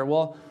any better.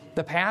 Well,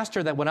 the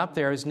pastor that went up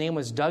there, his name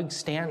was Doug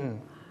Stanton.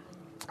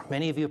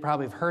 Many of you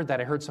probably have heard that.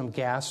 I heard some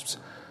gasps.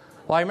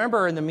 Well, I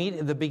remember in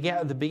the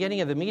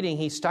beginning of the meeting,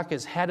 he stuck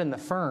his head in a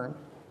fern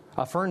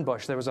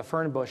bush. There was a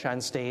fern bush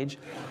on stage.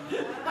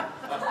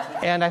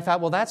 And I thought,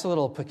 well, that's a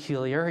little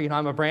peculiar. You know,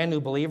 I'm a brand new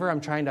believer. I'm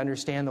trying to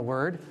understand the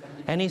Word.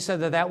 And he said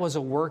that was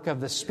a work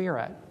of the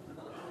Spirit.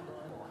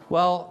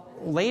 Well,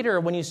 later,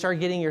 when you start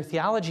getting your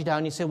theology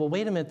down, you say, well,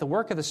 wait a minute. The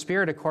work of the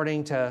Spirit,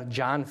 according to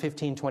John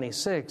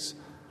 15:26,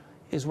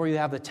 is where you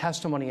have the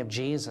testimony of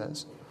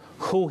Jesus,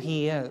 who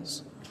he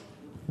is,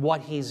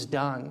 what he's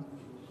done,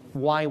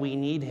 why we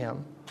need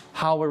him,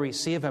 how we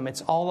receive him.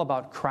 It's all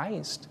about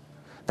Christ.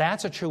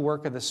 That's a true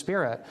work of the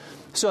Spirit.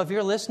 So if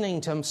you're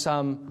listening to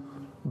some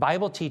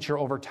Bible teacher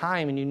over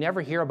time and you never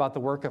hear about the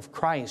work of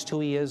Christ, who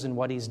he is and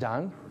what he's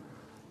done,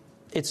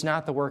 it's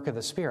not the work of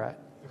the Spirit.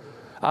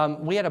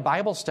 We had a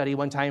Bible study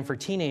one time for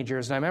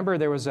teenagers, and I remember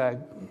there was a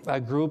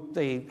group,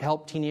 they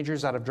helped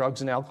teenagers out of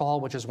drugs and alcohol,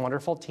 which is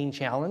wonderful, Teen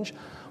Challenge.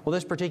 Well,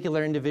 this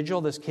particular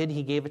individual, this kid,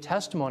 he gave a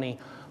testimony,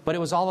 but it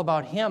was all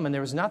about him, and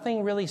there was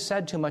nothing really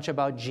said too much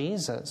about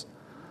Jesus.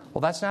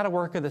 Well, that's not a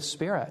work of the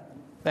Spirit.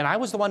 And I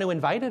was the one who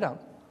invited him.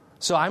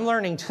 So I'm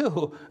learning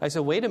too. I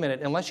said, wait a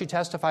minute, unless you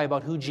testify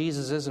about who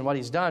Jesus is and what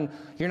he's done,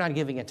 you're not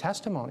giving a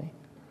testimony.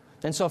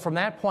 And so from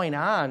that point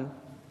on,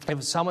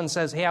 if someone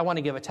says, hey, I want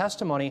to give a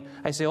testimony,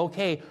 I say,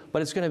 okay,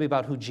 but it's going to be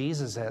about who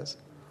Jesus is,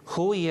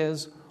 who he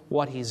is,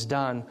 what he's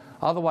done.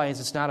 Otherwise,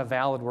 it's not a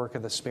valid work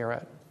of the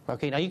Spirit.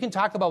 Okay, now you can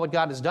talk about what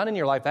God has done in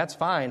your life, that's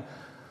fine.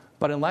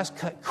 But unless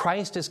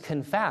Christ is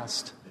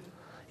confessed,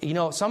 you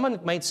know, someone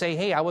might say,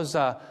 hey, I was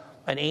an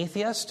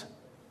atheist,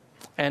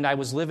 and I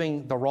was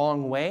living the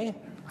wrong way,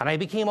 and I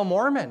became a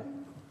Mormon.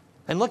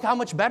 And look how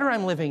much better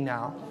I'm living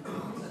now.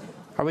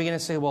 Are we going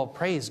to say, well,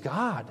 praise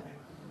God?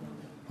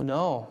 Well,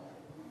 no.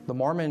 The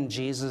Mormon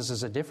Jesus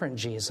is a different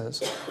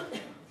Jesus.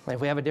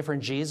 If we have a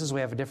different Jesus, we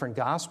have a different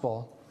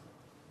gospel,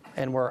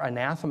 and we're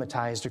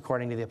anathematized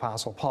according to the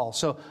Apostle Paul.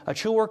 So a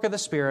true work of the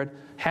Spirit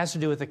has to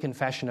do with the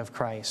confession of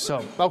Christ.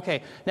 So,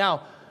 okay.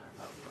 Now,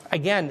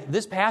 again,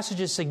 this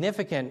passage is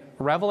significant.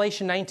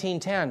 Revelation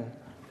 19:10.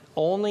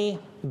 Only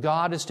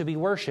God is to be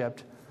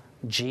worshipped.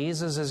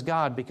 Jesus is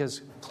God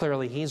because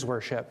clearly he's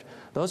worshipped.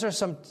 Those are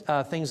some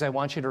things I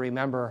want you to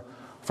remember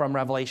from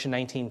Revelation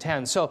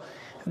 19:10. So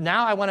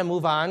now I want to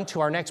move on to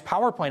our next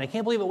PowerPoint. I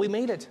can't believe it. We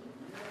made it.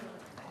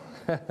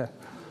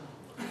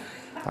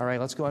 All right,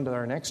 let's go on to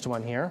our next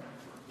one here.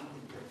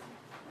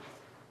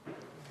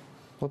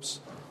 Whoops.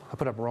 I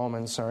put up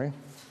Romans, sorry.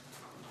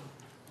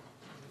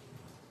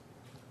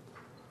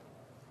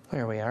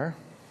 There we are.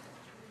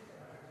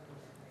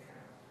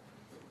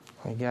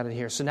 We got it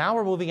here. So now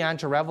we're moving on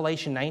to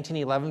Revelation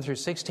 19:11 through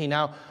 16.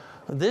 Now,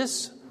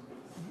 this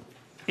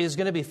is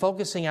going to be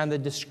focusing on the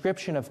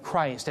description of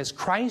Christ. As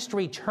Christ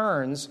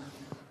returns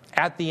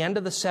at the end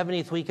of the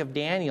 70th week of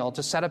Daniel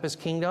to set up his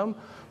kingdom,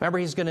 remember,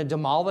 he's going to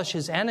demolish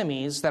his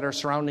enemies that are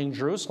surrounding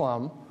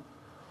Jerusalem,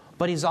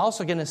 but he's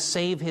also going to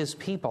save his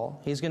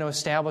people. He's going to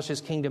establish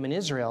his kingdom in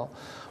Israel.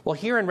 Well,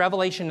 here in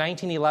Revelation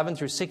 19:11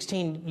 through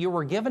 16, you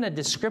were given a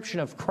description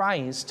of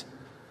Christ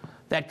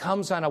that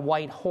comes on a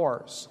white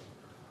horse.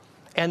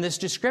 And this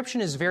description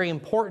is very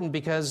important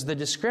because the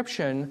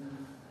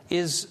description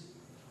is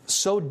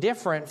so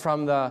different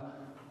from the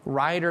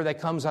rider that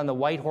comes on the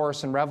white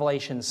horse in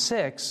Revelation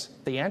 6,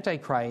 the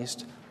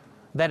Antichrist,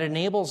 that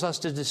enables us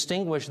to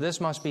distinguish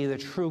this must be the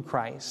true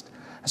Christ.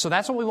 So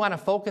that's what we want to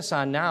focus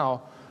on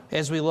now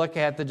as we look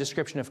at the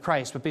description of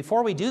Christ. But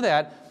before we do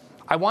that,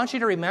 I want you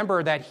to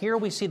remember that here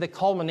we see the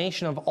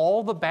culmination of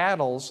all the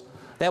battles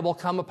that will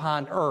come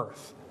upon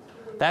earth.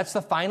 That's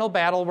the final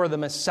battle where the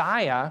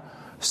Messiah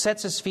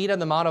sets his feet on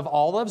the Mount of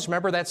Olives.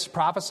 Remember, that's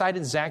prophesied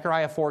in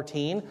Zechariah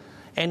 14.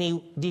 And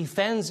he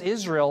defends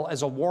Israel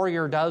as a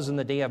warrior does in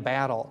the day of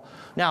battle.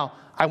 Now,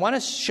 I want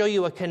to show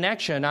you a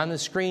connection on the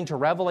screen to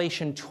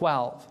Revelation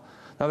 12.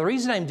 Now, the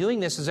reason I'm doing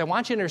this is I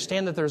want you to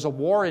understand that there's a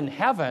war in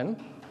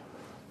heaven,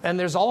 and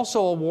there's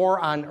also a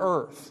war on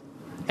earth.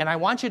 And I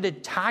want you to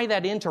tie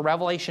that into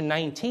Revelation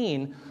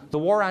 19. The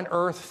war on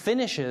earth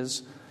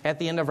finishes at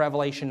the end of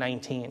Revelation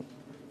 19.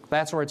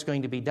 That's where it's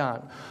going to be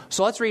done.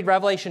 So let's read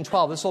Revelation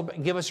 12. This will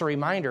give us a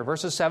reminder.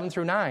 Verses 7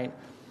 through 9.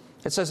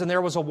 It says, "And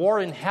there was a war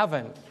in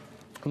heaven.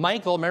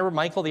 Michael," remember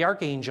Michael the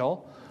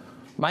archangel,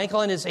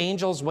 "Michael and his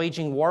angels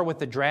waging war with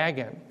the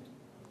dragon."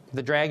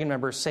 The dragon,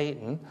 remember,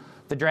 Satan.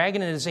 "The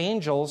dragon and his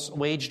angels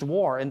waged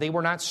war, and they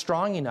were not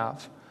strong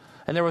enough.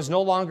 And there was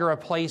no longer a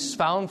place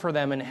found for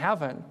them in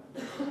heaven.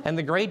 And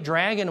the great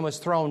dragon was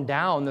thrown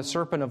down, the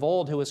serpent of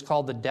old, who is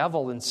called the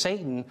devil and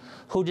Satan,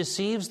 who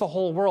deceives the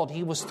whole world.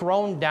 He was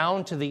thrown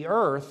down to the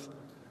earth,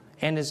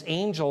 and his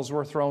angels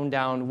were thrown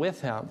down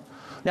with him."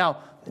 Now,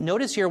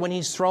 notice here when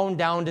he's thrown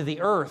down to the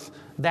earth,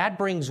 that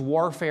brings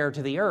warfare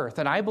to the earth.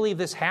 And I believe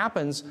this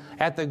happens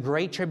at the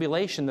Great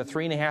Tribulation, the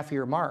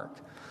 3.5-year mark.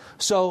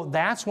 So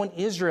that's when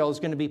Israel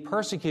is going to be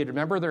persecuted.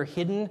 Remember, they're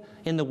hidden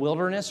in the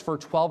wilderness for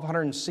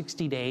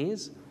 1,260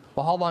 days?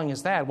 Well, how long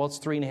is that? Well, it's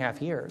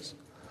 3.5 years.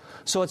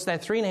 So it's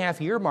that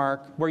 3.5-year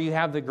mark where you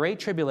have the Great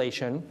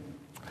Tribulation.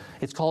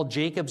 It's called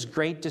Jacob's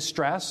Great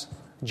Distress,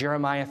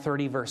 Jeremiah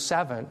 30, verse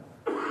 7.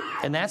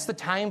 And that's the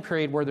time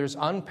period where there's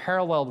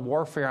unparalleled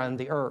warfare on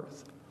the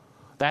earth.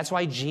 That's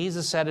why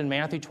Jesus said in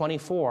Matthew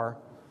 24,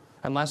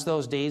 "Unless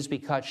those days be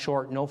cut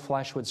short, no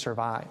flesh would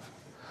survive."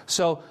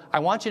 So I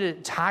want you to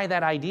tie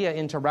that idea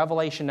into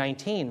Revelation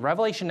 19.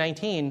 Revelation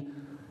 19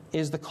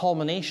 is the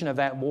culmination of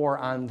that war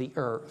on the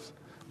earth.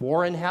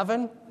 War in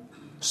heaven,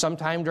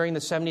 sometime during the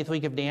 70th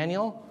week of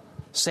Daniel.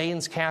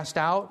 Satan's cast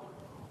out.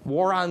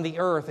 War on the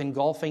earth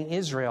engulfing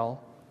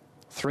Israel.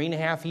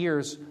 3.5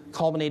 years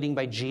culminating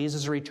by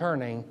Jesus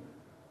returning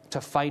to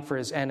fight for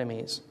his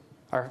enemies,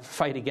 or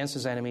fight against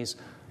his enemies,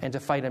 and to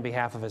fight on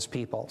behalf of his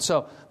people.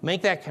 So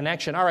make that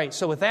connection. All right,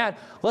 so with that,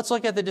 let's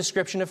look at the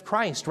description of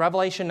Christ.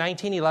 Revelation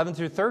 19:11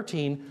 through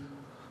 13,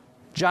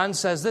 John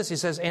says this. He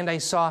says, "And I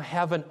saw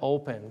heaven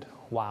opened."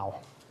 Wow.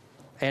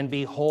 "And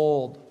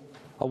behold,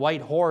 a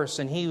white horse,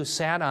 and he who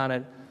sat on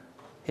it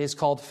is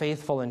called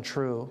Faithful and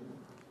True.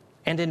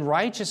 And in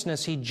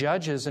righteousness he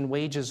judges and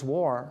wages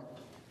war.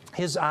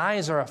 His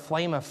eyes are a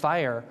flame of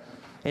fire,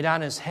 and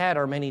on his head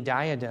are many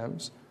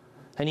diadems.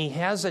 And he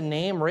has a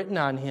name written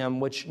on him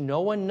which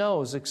no one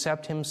knows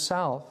except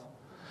himself.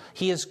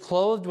 He is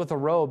clothed with a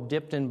robe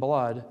dipped in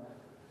blood,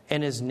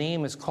 and his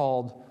name is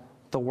called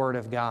the Word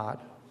of God."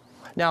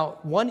 Now,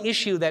 one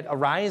issue that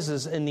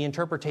arises in the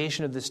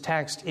interpretation of this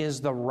text is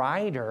the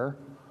rider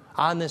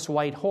on this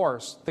white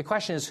horse. The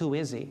question is, who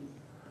is he?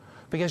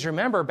 Because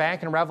remember,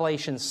 back in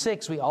Revelation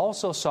 6, we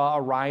also saw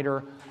a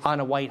rider on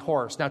a white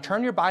horse. Now,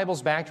 turn your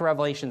Bibles back to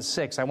Revelation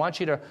 6. I want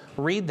you to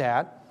read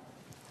that.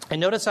 And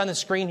notice on the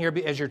screen here,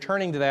 as you're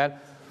turning to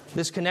that,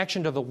 this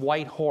connection to the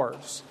white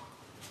horse.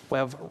 We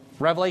have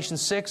Revelation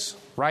 6,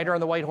 rider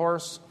on the white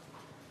horse.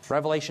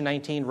 Revelation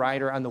 19,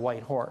 rider on the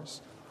white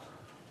horse.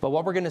 But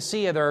what we're going to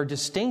see, there are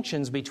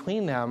distinctions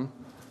between them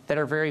that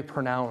are very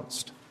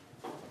pronounced.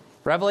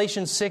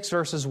 Revelation 6,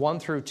 verses 1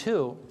 through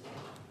 2.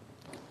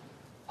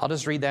 I'll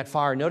just read that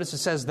far. Notice it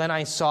says, "Then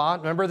I saw,"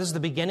 remember this is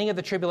the beginning of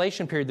the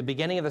tribulation period, the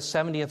beginning of the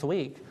 70th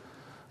week.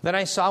 "Then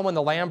I saw when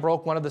the Lamb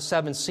broke one of the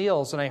 7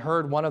 seals, and I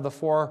heard one of the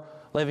 4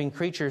 living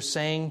creatures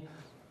saying,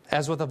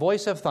 as with a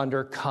voice of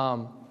thunder,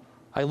 'Come.'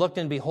 I looked,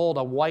 and behold,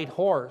 a white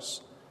horse,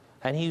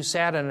 and he who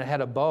sat on it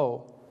had a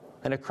bow,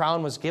 and a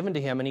crown was given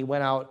to him, and he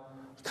went out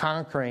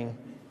conquering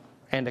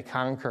and to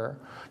conquer."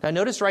 Now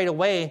notice right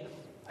away,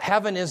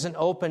 heaven isn't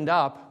opened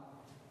up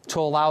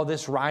to allow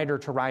this rider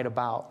to ride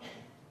about.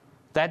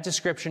 That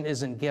description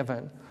isn't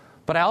given.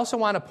 But I also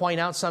want to point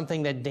out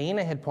something that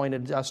Dana had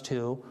pointed us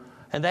to,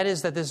 and that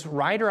is that this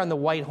rider on the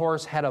white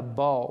horse had a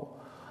bow.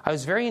 I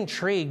was very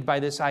intrigued by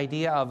this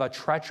idea of a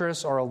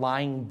treacherous or a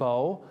lying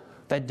bow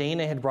that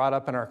Dana had brought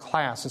up in our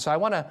class. And so I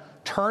want to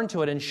turn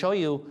to it and show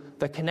you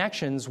the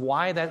connections,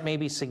 why that may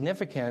be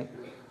significant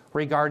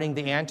regarding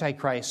the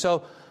Antichrist.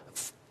 So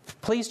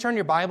please turn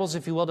your Bibles,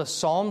 if you will, to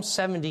Psalm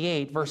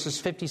 78, verses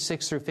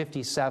 56 through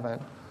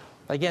 57.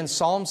 Again,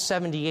 Psalm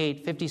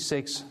 78,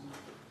 56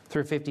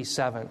 through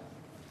 57.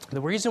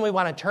 The reason we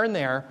want to turn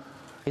there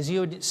is you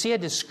would see a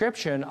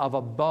description of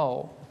a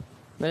bow.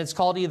 And it's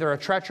called either a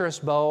treacherous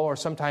bow or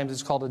sometimes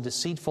it's called a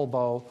deceitful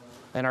bow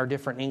in our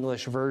different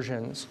English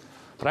versions.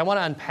 But I want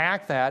to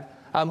unpack that.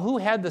 Who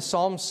had the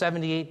Psalm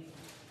 78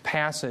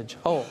 passage?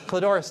 Oh,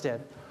 Clodoris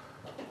did.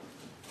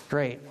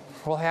 Great.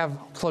 We'll have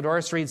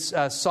Clodoris read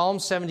Psalm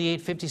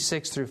 78,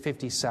 56 through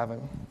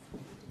 57.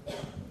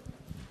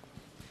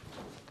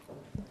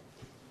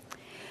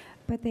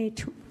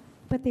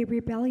 But they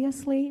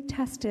rebelliously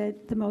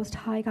tested the Most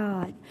High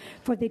God,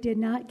 for they did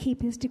not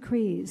keep his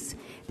decrees.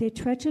 They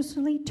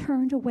treacherously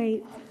turned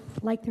away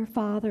like their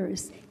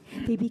fathers.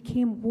 They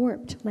became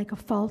warped like a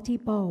faulty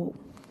bow.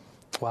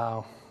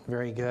 Wow,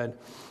 very good.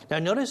 Now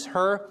notice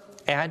her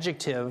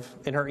adjective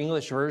in her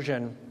English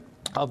version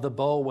of the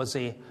bow was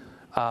a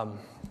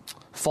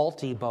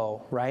faulty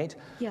bow, right?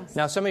 Yes.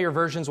 Now some of your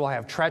versions will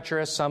have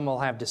treacherous, some will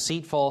have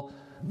deceitful.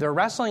 They're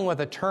wrestling with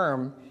a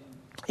term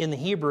in the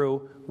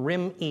Hebrew,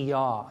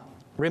 rim-iyah.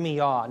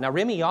 Rim-iyah. Now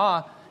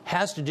rim-iyah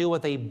has to do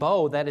with a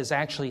bow that is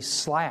actually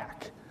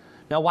slack.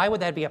 Now why would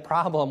that be a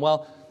problem?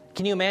 Well,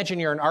 can you imagine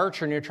you're an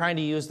archer and you're trying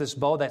to use this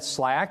bow that's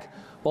slack?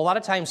 Well, a lot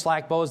of times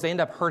slack bows, they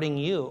end up hurting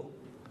you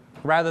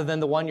rather than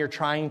the one you're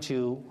trying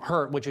to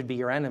hurt, which would be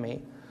your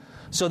enemy.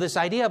 So this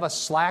idea of a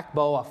slack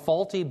bow, a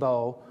faulty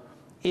bow,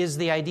 is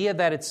the idea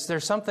that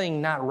there's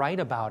something not right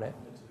about it.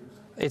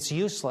 It's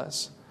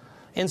useless.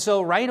 And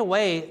so right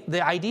away,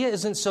 the idea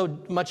isn't so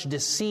much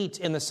deceit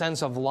in the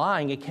sense of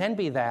lying. It can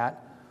be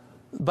that,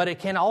 but it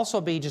can also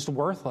be just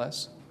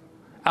worthless.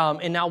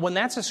 And now when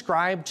that's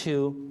ascribed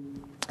to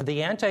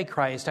the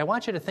Antichrist, I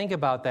want you to think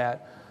about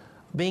that.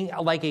 Being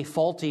like a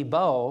faulty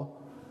bow,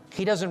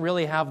 he doesn't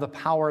really have the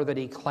power that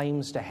he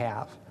claims to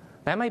have.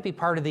 That might be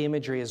part of the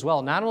imagery as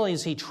well. Not only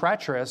is he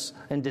treacherous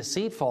and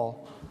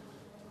deceitful,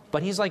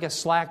 but he's like a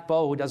slack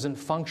bow who doesn't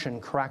function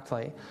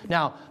correctly.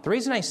 Now, the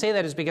reason I say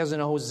that is because in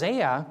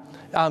Hosea,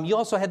 you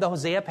also had the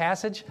Hosea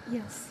passage?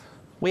 Yes.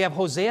 We have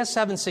Hosea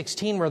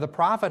 7:16, where the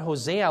prophet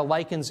Hosea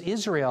likens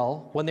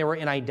Israel when they were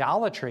in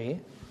idolatry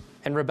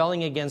and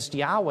rebelling against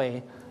Yahweh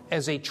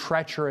as a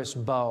treacherous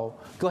bow.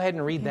 Go ahead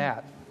and read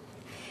that.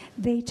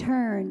 They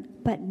turn,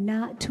 but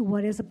not to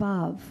what is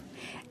above.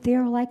 They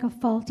are like a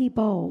faulty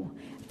bow.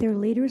 Their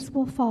leaders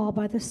will fall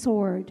by the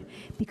sword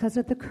because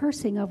of the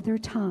cursing of their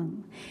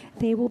tongue.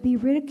 They will be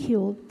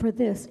ridiculed for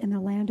this in the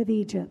land of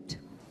Egypt.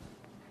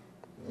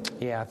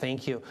 Yeah,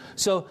 thank you.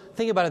 So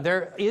think about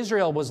it.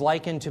 Israel was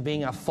likened to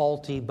being a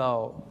faulty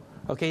bow.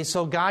 Okay,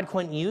 so God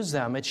couldn't use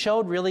them. It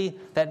showed really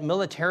that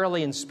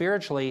militarily and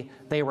spiritually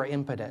they were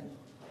impotent.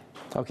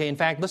 Okay, in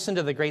fact, listen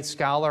to the great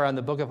scholar on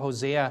the book of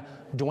Hosea,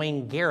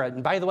 Dwayne Garrett.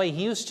 And by the way,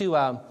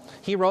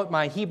 he wrote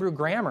my Hebrew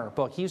grammar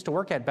book. He used to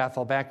work at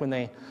Bethel back when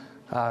they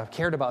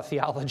cared about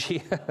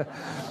theology.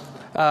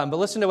 But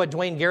listen to what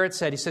Dwayne Garrett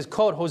said. He says,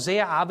 quote,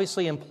 Hosea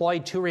obviously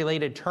employed two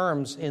related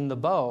terms in the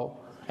bow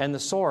and the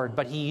sword,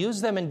 but he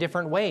used them in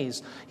different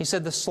ways. He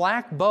said the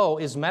slack bow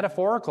is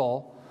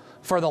metaphorical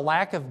for the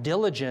lack of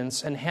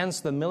diligence and hence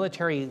the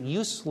military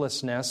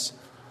uselessness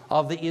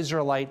of the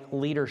Israelite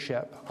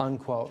leadership,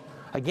 unquote.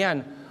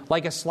 Again,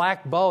 like a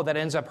slack bow that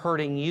ends up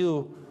hurting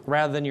you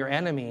rather than your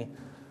enemy,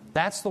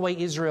 that's the way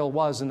Israel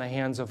was in the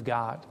hands of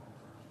God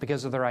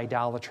because of their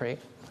idolatry.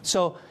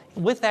 So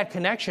with that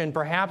connection,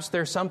 perhaps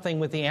there's something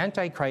with the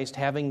Antichrist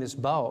having this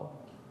bow.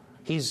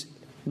 He's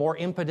more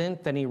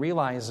impotent than he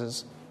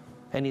realizes,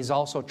 and he's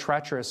also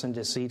treacherous and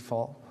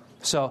deceitful.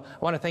 So I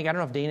want to thank, I don't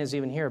know if Dana's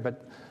even here,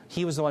 but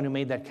he was the one who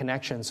made that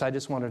connection. So I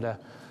just wanted to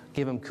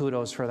give him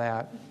kudos for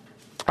that.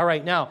 All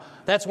right, now,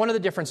 that's one of the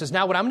differences.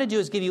 Now, what I'm going to do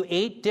is give you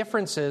 8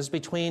 differences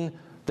between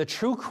the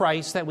true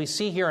Christ that we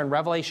see here in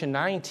Revelation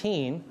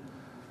 19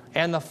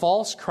 and the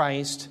false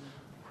Christ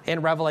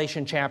in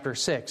Revelation chapter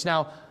 6.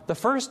 Now, the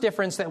first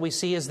difference that we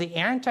see is the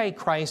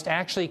Antichrist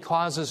actually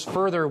causes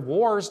further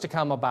wars to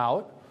come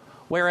about,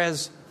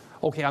 whereas,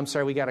 okay, I'm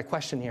sorry, we got a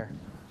question here.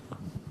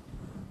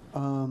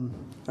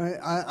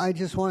 I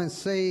just want to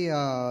say,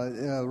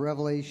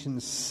 Revelation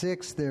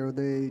 6 there,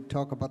 they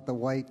talk about the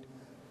white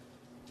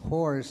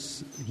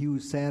horse, he who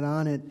sat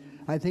on it.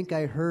 I think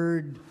I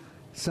heard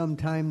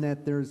sometime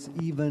that there's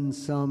even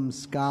some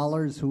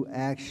scholars who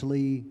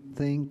actually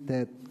think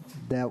that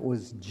that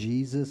was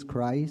Jesus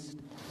Christ.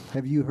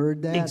 Have you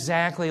heard that?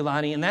 Exactly,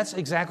 Lonnie, and that's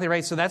exactly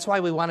right. So that's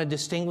why we want to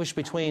distinguish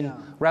between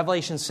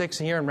Revelation 6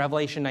 here and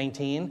Revelation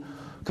 19.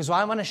 Because what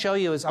I want to show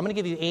you is I'm going to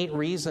give you 8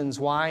 reasons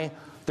why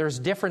there's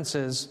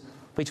differences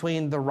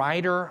between the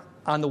rider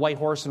on the white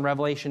horse in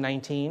Revelation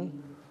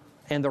 19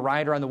 and the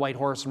rider on the white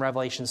horse in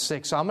Revelation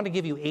 6. So I'm going to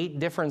give you 8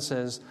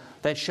 differences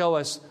that show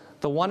us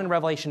the one in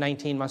Revelation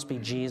 19 must be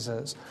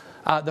Jesus.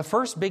 The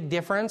first big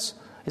difference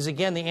is,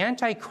 again, the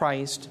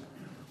Antichrist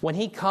when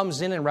he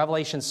comes in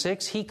Revelation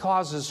 6, he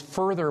causes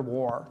further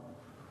war.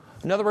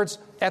 In other words,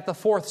 at the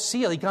fourth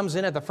seal, he comes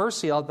in at the first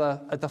seal,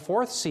 at the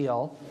fourth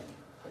seal,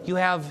 you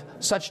have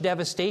such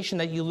devastation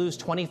that you lose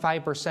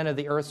 25% of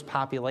the earth's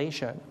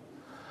population.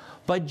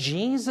 But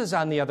Jesus,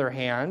 on the other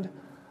hand,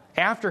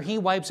 after he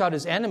wipes out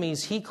his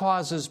enemies, he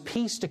causes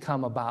peace to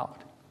come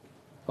about.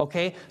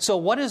 Okay? So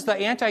what does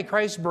the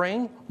Antichrist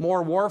bring?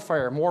 More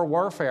warfare, more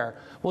warfare.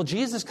 Well,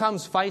 Jesus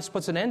comes, fights,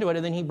 puts an end to it,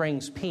 and then he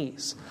brings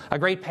peace. A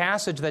great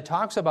passage that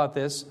talks about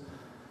this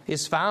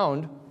is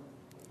found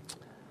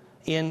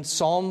in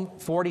Psalm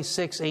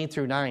 46, 8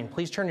 through 9.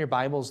 Please turn your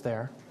Bibles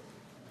there.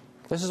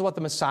 This is what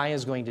the Messiah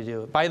is going to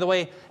do. By the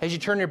way, as you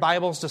turn your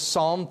Bibles to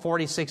Psalm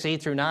 46,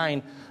 8 through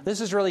 9,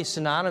 this is really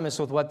synonymous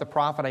with what the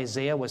prophet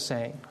Isaiah was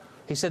saying.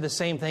 He said the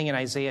same thing in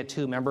Isaiah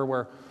 2. Remember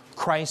where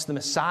Christ, the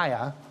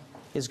Messiah,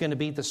 is going to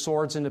beat the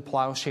swords into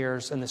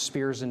plowshares and the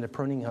spears into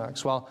pruning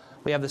hooks. Well,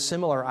 we have the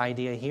similar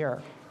idea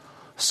here.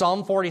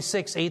 Psalm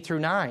 46, 8 through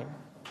 9.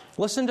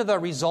 Listen to the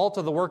result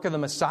of the work of the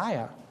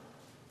Messiah.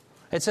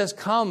 It says,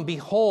 "Come,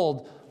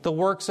 behold the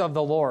works of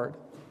the Lord,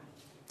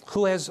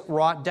 who has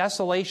wrought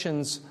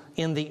desolations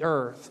in the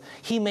earth.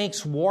 He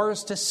makes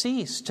wars to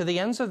cease to the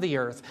ends of the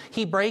earth.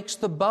 He breaks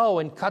the bow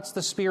and cuts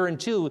the spear in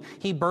two.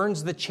 He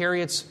burns the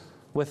chariots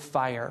with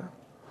fire."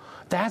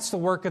 That's the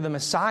work of the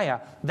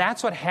Messiah.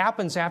 That's what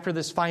happens after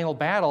this final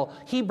battle.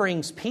 He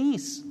brings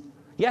peace.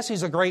 Yes,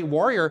 he's a great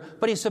warrior,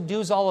 but he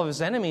subdues all of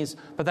his enemies.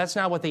 But that's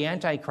not what the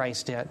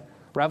Antichrist did.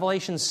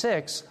 Revelation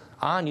 6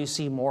 on, you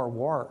see more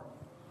war.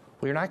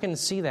 We're not going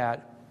to see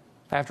that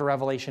after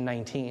Revelation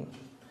 19.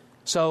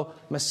 So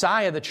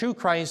Messiah, the true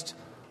Christ,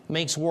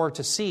 makes war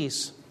to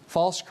cease.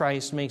 False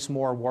Christ makes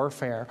more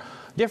warfare.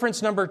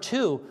 Difference number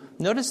 2.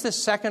 Notice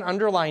this second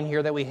underline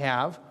here that we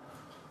have.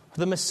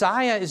 The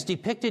Messiah is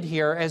depicted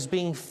here as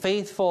being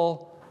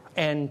faithful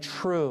and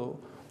true.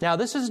 Now,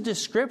 this is a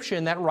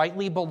description that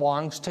rightly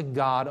belongs to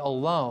God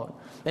alone.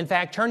 In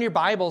fact, turn your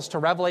Bibles to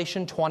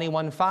Revelation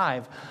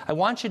 21:5. I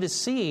want you to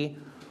see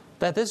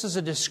that this is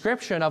a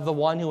description of the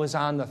one who is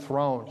on the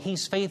throne.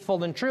 He's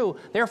faithful and true.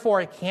 Therefore,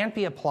 it can't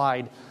be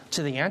applied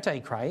to the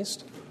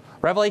Antichrist.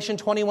 Revelation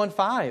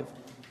 21:5.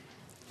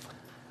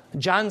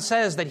 John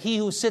says that he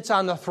who sits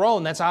on the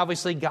throne, that's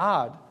obviously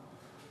God,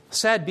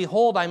 said,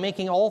 "Behold, I'm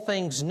making all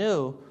things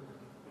new."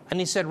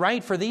 And he said,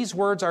 "Right, for these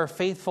words are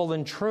faithful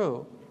and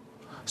true."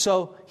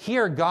 So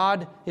here,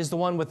 God is the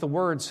one with the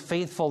words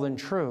faithful and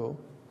true.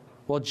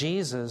 Well,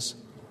 Jesus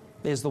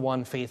is the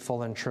one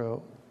faithful and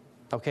true.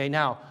 Okay,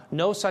 now,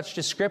 no such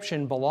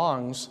description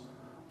belongs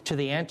to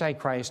the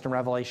Antichrist in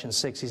Revelation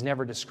 6. He's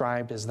never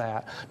described as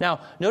that. Now,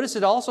 notice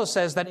it also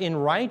says that in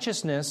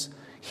righteousness,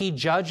 he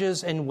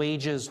judges and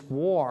wages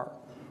war.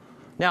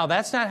 Now,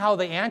 that's not how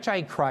the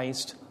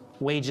Antichrist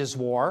wages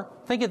war.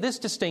 Think of this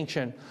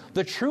distinction.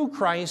 The true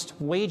Christ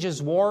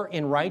wages war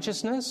in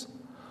righteousness.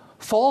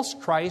 False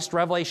Christ,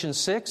 Revelation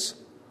 6,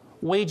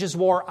 wages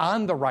war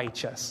on the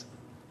righteous.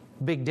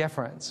 Big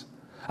difference.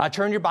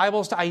 Turn your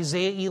Bibles to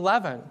Isaiah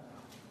 11.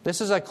 This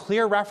is a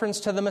clear reference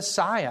to the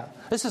Messiah.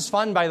 This is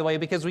fun, by the way,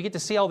 because we get to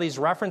see all these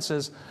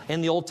references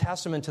in the Old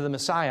Testament to the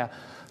Messiah.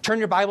 Turn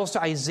your Bibles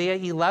to Isaiah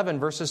 11,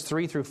 verses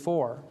 3 through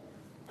 4.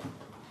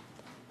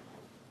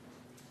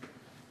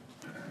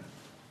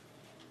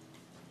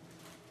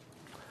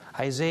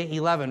 Isaiah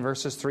 11,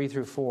 verses 3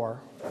 through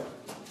 4.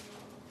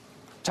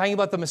 Talking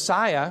about the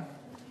Messiah,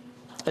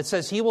 it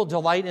says, "He will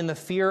delight in the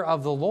fear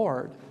of the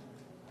Lord,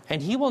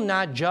 and he will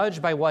not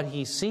judge by what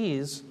he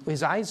sees,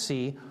 his eyes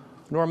see,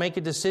 nor make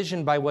a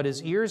decision by what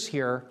his ears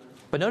hear."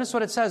 But notice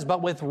what it says,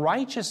 "But with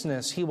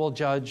righteousness he will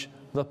judge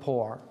the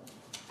poor,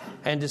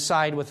 and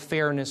decide with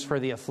fairness for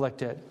the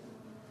afflicted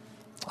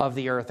of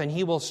the earth. And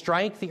he will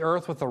strike the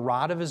earth with the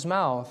rod of his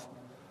mouth,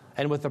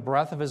 and with the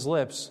breath of his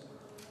lips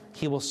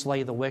he will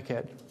slay the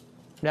wicked."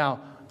 Now,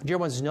 dear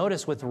ones,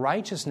 notice with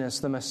righteousness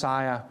the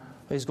Messiah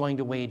is going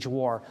to wage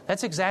war.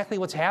 That's exactly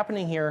what's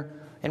happening here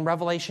in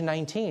Revelation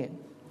 19.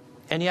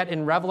 And yet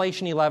in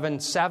Revelation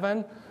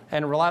 11:7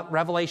 and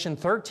Revelation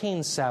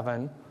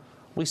 13:7,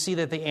 we see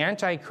that the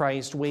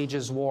Antichrist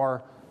wages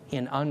war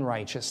in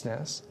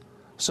unrighteousness.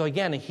 So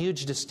again, a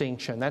huge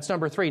distinction. That's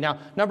number 3. Now,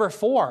 number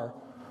 4,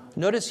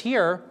 notice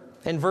here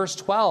in verse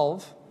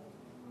 12,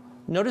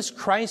 notice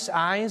Christ's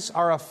eyes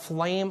are a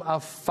flame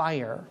of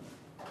fire.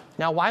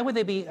 Now, why would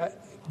they be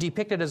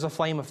depicted as a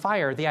flame of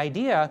fire? The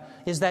idea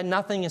is that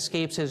nothing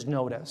escapes his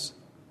notice.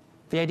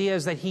 The idea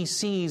is that he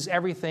sees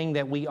everything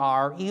that we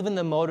are, even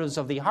the motives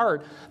of the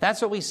heart.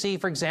 That's what we see,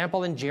 for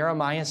example, in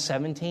Jeremiah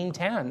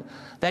 17:10,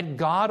 that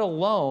God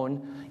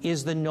alone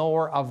is the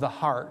knower of the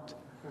heart.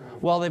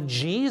 Well, if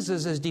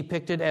Jesus is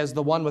depicted as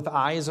the one with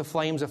eyes of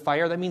flames of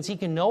fire, that means he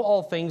can know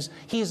all things.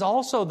 He's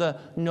also the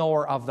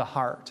knower of the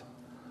heart.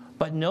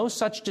 But no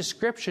such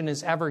description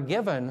is ever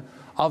given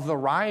of the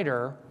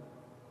rider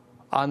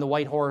on the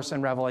white horse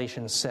in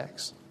Revelation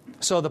 6.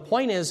 So the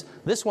point is,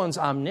 this one's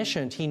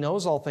omniscient. He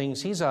knows all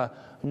things. He's a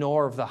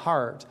knower of the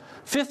heart.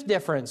 5th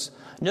difference,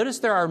 notice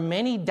there are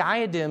many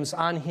diadems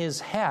on his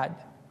head.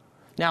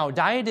 Now,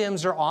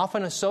 diadems are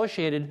often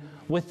associated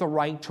with the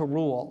right to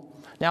rule.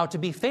 Now, to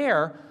be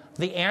fair,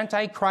 the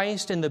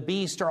Antichrist and the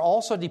beast are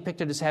also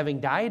depicted as having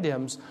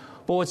diadems.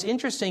 But what's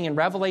interesting in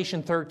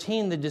Revelation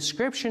 13, the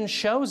description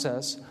shows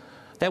us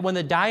that when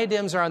the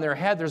diadems are on their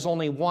head, there's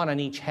only one on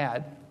each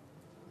head.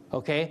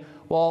 Okay?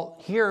 Well,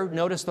 here,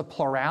 notice the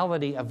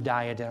plurality of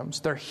diadems.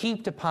 They're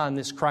heaped upon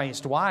this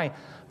Christ. Why?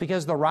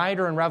 Because the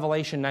rider in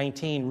Revelation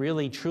 19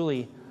 really,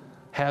 truly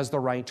has the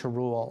right to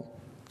rule.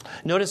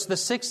 Notice the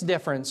sixth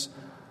difference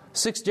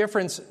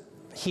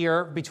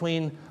here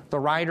between the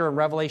rider in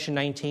Revelation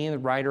 19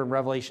 and the rider in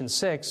Revelation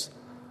 6.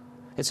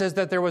 It says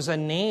that there was a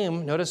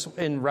name. Notice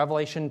in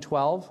Revelation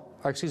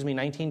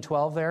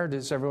 19:12 there.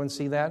 Does everyone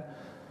see that?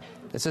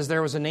 It says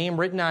there was a name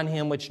written on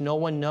him which no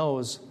one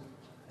knows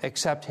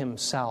except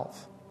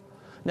himself.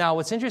 Now,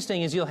 what's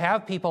interesting is you'll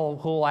have people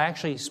who will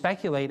actually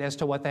speculate as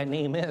to what that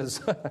name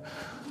is.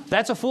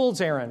 That's a fool's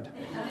errand.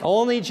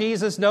 Only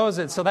Jesus knows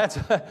it. So that's,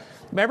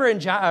 remember in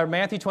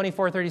Matthew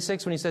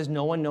 24:36 when he says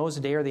no one knows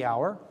the day or the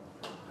hour?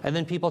 And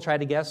then people try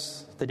to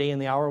guess the day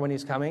and the hour when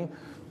he's coming.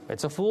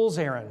 It's a fool's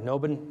errand. No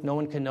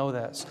one can know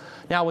this.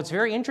 Now, what's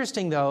very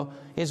interesting, though,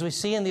 is we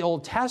see in the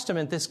Old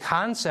Testament this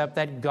concept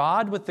that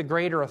God with the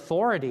greater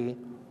authority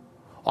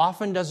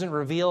often doesn't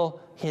reveal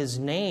his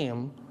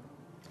name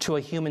to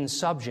a human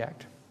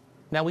subject.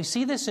 Now, we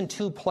see this in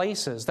two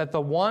places, that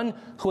the one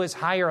who has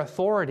higher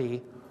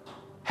authority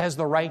has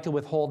the right to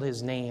withhold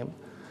his name.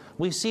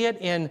 We see it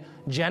in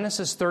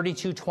Genesis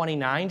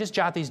 32:29. Just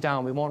jot these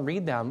down. We won't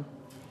read them.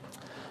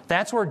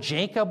 That's where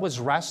Jacob was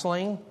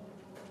wrestling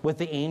with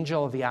the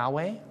angel of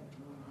Yahweh.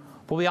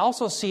 But we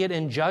also see it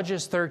in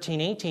Judges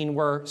 13:18,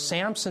 where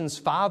Samson's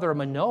father,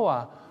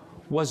 Manoah,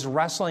 was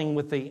wrestling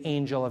with the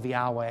angel of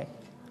Yahweh.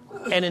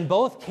 And in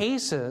both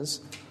cases,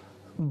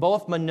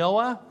 both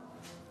Manoah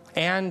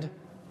and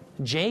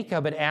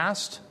Jacob had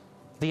asked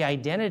the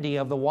identity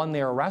of the one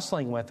they were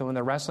wrestling with, and when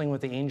they're wrestling with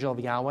the angel of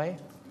Yahweh,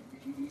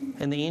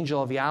 and the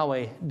angel of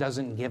Yahweh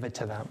doesn't give it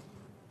to them.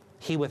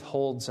 He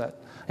withholds it.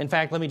 In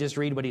fact, let me just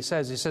read what he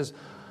says. He says,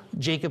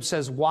 Jacob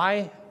says,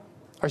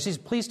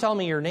 please tell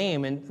me your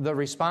name. And the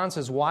response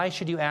is, why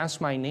should you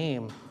ask my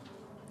name?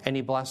 And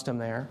he blessed him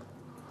there.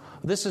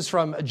 This is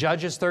from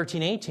Judges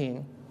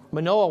 13:18.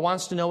 Manoah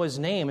wants to know his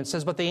name. It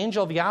says, but the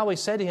angel of Yahweh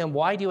said to him,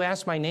 why do you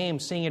ask my name,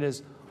 seeing it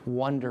is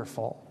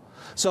wonderful?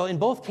 So in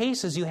both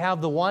cases, you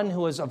have the one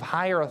who is of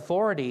higher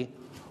authority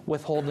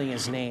withholding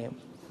his name.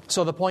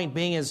 So the point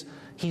being is,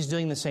 he's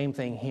doing the same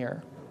thing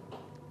here.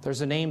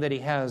 There's a name that he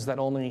has that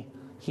only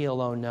he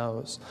alone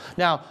knows.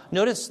 Now,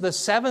 notice the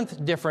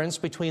seventh difference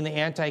between the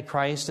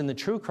Antichrist and the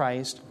true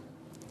Christ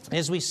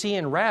is we see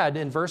in red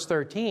in verse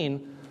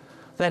 13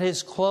 that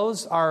his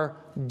clothes are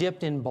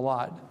dipped in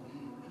blood.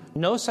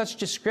 No such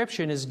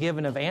description is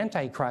given of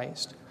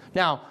Antichrist.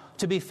 Now,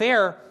 to be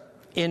fair,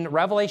 in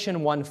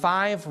Revelation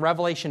 1:5,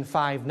 Revelation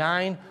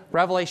 5:9,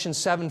 Revelation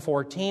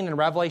 7:14, and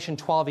Revelation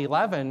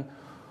 12:11,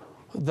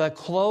 the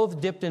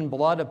cloth dipped in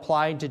blood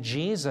applied to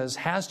Jesus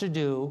has to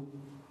do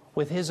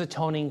with his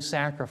atoning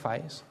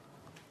sacrifice,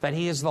 that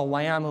he is the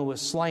Lamb who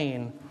was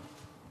slain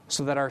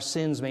so that our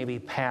sins may be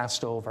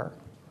passed over.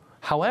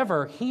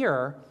 However,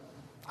 here,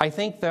 I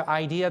think the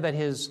idea that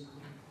his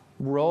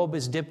robe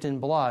is dipped in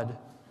blood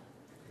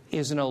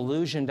is an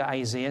allusion to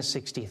Isaiah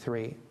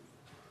 63,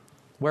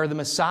 where the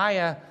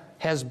Messiah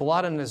has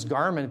blood on his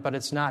garment, but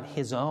it's not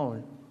his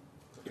own.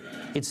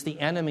 It's the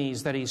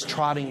enemies that he's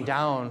trotting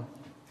down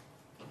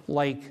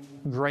like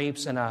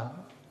grapes in a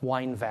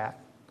wine vat.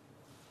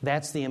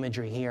 That's the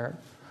imagery here.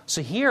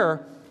 So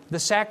here, the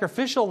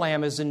sacrificial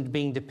lamb isn't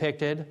being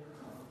depicted,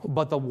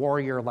 but the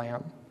warrior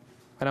lamb.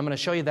 And I'm going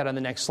to show you that on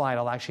the next slide.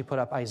 I'll actually put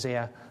up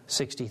Isaiah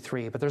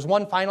 63. But there's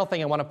one final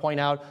thing I want to point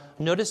out.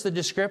 Notice the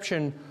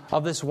description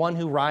of this one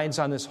who rides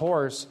on this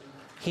horse.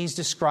 He's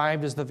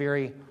described as the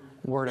very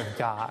Word of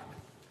God.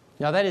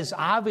 Now, that is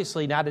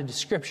obviously not a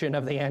description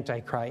of the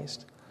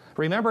Antichrist.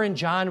 Remember in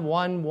John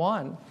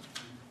 1:1,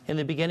 in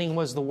the beginning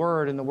was the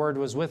Word, and the Word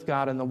was with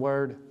God, and the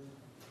Word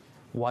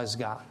was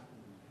God.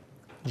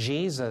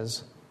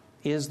 Jesus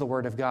is the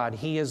Word of God.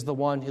 He is the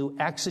one who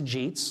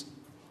exegetes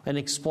and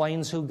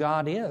explains who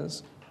God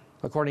is,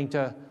 according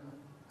to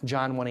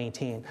John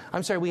 1:18.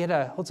 I'm sorry, we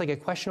had looks like a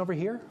question over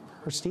here.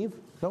 Or Steve?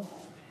 No?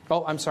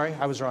 Oh, I'm sorry,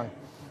 I was wrong.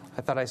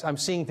 I'm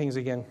seeing things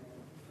again.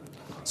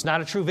 It's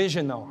not a true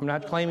vision, though. I'm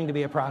not claiming to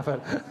be a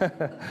prophet.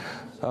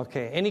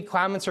 Okay, any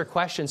comments or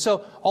questions?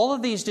 So all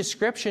of these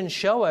descriptions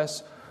show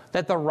us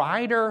that the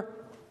rider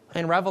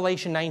in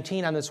Revelation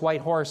 19 on this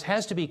white horse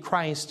has to be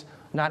Christ,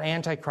 not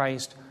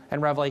Antichrist, in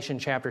Revelation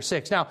chapter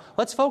 6. Now,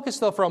 let's focus,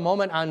 though, for a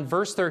moment on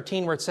verse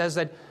 13, where it says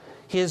that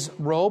his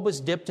robe was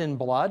dipped in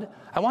blood.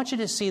 I want you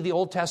to see the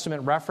Old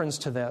Testament reference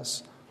to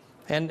this.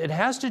 And it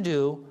has to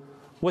do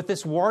with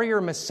this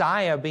warrior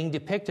Messiah being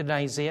depicted in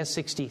Isaiah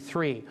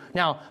 63.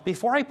 Now,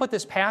 before I put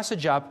this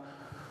passage up,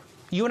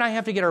 you and I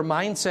have to get our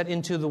mindset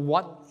into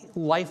what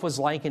life was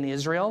like in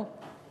Israel.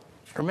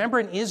 Remember,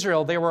 in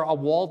Israel, they were a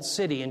walled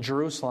city in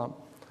Jerusalem.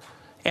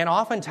 And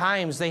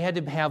oftentimes, they had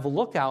to have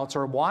lookouts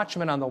or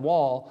watchmen on the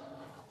wall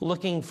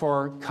looking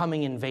for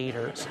coming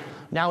invaders.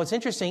 Now, it's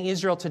interesting,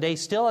 Israel today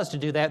still has to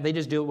do that. They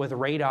just do it with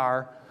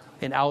radar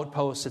and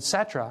outposts,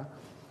 etc.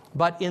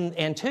 But in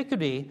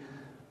antiquity,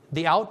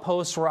 the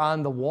outposts were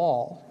on the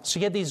wall. So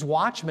you had these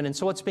watchmen. And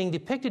so what's being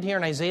depicted here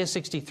in Isaiah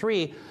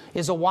 63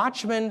 is a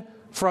watchman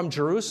from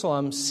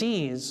Jerusalem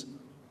sees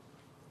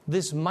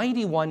this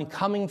mighty one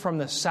coming from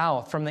the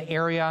south, from the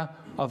area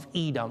of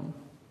Edom.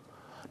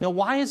 Now,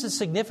 why is it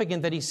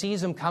significant that he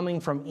sees him coming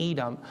from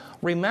Edom?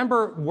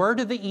 Remember, where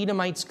did the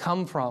Edomites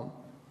come from?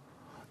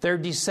 They're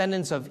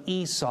descendants of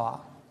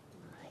Esau.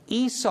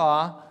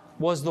 Esau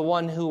was the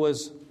one who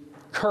was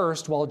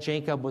cursed while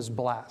Jacob was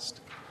blessed.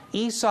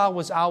 Esau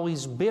was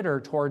always bitter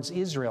towards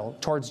Israel,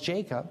 towards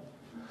Jacob.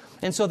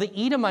 And so the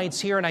Edomites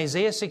here in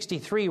Isaiah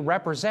 63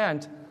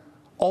 represent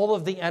all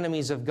of the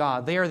enemies of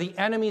God. They are the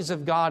enemies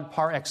of God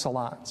par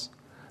excellence.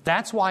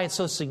 That's why it's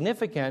so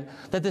significant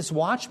that this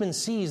watchman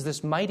sees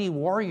this mighty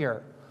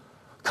warrior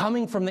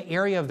coming from the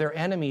area of their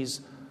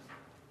enemies.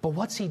 But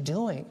what's he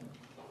doing?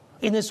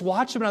 And this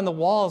watchman on the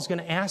wall is going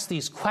to ask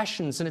these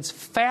questions, and it's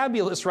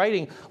fabulous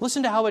writing.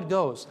 Listen to how it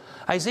goes.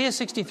 Isaiah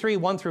 63,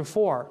 1 through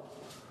 4.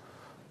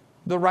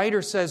 The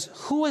writer says,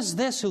 "Who is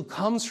this who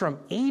comes from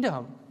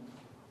Edom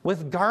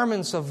with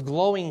garments of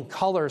glowing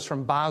colors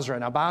from Basra?"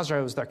 Now,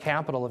 Basra was the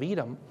capital of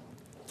Edom.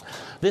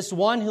 "This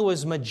one who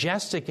is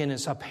majestic in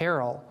his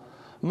apparel,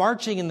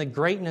 marching in the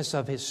greatness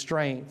of his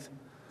strength.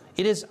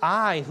 It is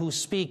I who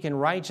speak in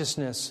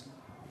righteousness,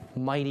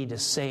 mighty to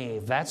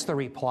save." That's the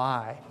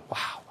reply.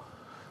 Wow.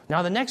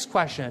 Now the next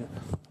question,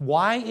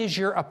 why is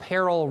your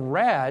apparel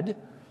red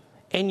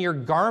and your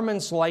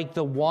garments like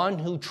the one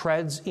who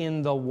treads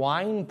in the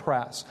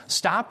winepress?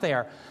 Stop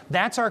there.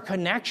 That's our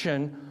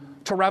connection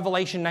to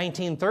Revelation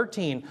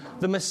 19:13.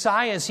 The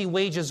Messiah, as he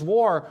wages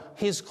war,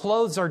 his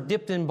clothes are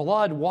dipped in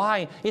blood.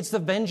 Why? It's the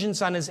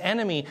vengeance on his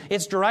enemy.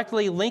 It's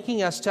directly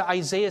linking us to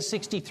Isaiah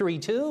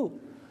 63:2.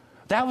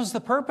 That was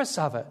the purpose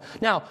of it.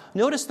 Now,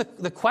 notice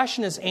the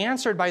question is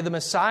answered by the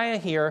Messiah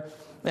here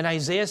in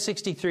Isaiah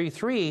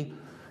 63:3.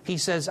 He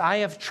says, "I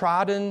have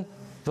trodden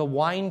the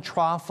wine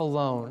trough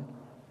alone,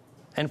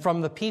 and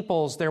from the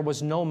peoples there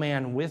was no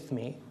man with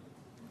me.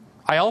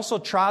 I also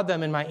trod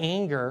them in my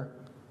anger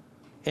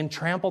and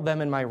trampled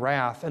them in my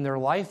wrath, and their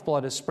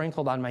lifeblood is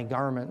sprinkled on my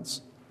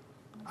garments,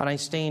 and I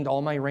stained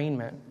all my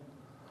raiment.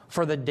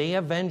 For the day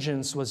of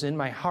vengeance was in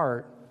my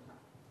heart,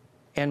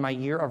 and my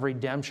year of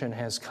redemption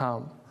has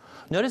come."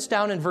 Notice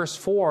down in verse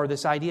 4,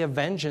 this idea of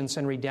vengeance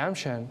and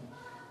redemption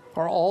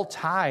are all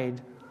tied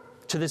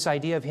to this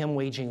idea of him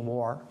waging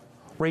war.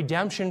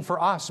 Redemption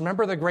for us.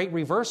 Remember the great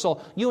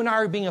reversal. You and I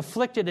are being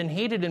afflicted and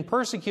hated and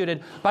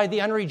persecuted by the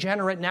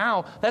unregenerate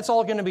now. That's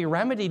all going to be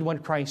remedied when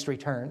Christ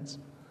returns.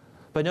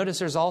 But notice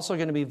there's also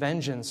going to be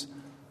vengeance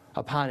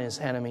upon his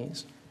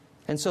enemies.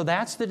 And so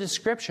that's the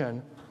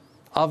description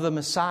of the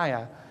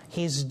Messiah.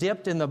 He's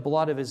dipped in the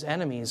blood of his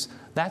enemies.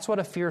 That's what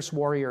a fierce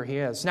warrior he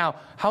is. Now,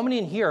 how many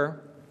in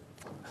here,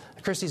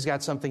 Christy's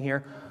got something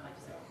here.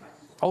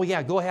 Oh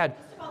yeah, go ahead.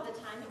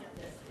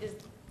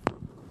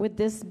 Would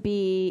this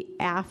be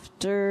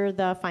after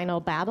the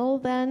final battle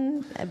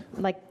then?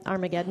 Like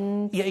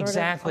Armageddon? Yeah,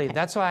 exactly. Okay.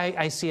 That's why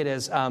I see it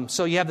as.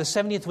 So you have the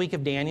 70th week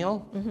of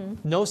Daniel.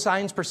 Mm-hmm. No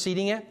signs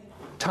preceding it.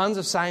 Tons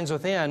of signs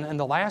within. And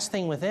the last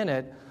thing within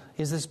it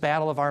is this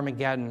battle of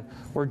Armageddon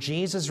where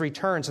Jesus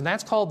returns. And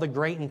that's called the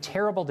great and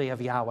terrible day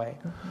of Yahweh.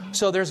 Mm-hmm.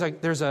 So there's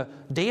a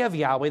day of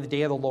Yahweh, the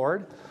day of the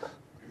Lord.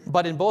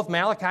 But in both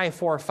Malachi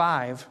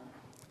 4:5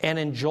 and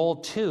in Joel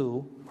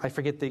 2, I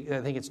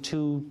think it's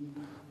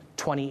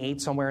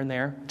 2:28 somewhere in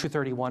there,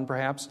 2:31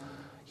 perhaps,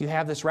 you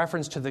have this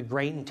reference to the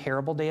great and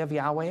terrible day of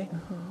Yahweh.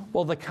 Mm-hmm.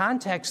 Well, the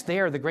context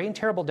there, the great and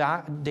terrible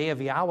day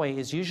of Yahweh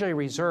is usually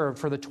reserved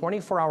for the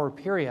 24-hour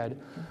period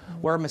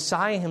where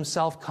Messiah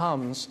himself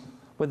comes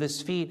with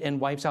his feet and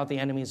wipes out the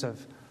enemies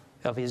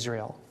of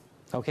Israel.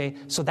 Okay?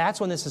 So that's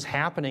when this is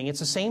happening. It's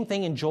the same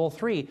thing in Joel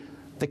 3.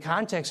 The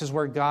context is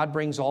where God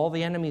brings all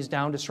the enemies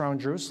down to surround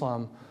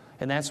Jerusalem,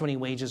 and that's when he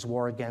wages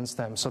war against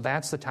them. So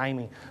that's the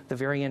timing, the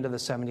very end of the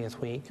 70th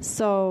week.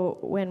 So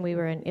when we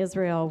were in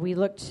Israel, we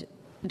looked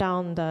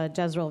down the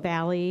Jezreel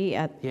Valley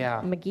at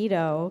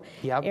Megiddo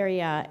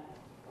area,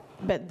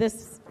 but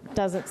this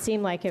doesn't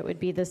seem like it would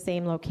be the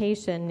same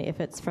location if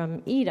it's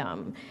from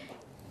Edom,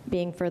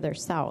 being further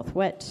south.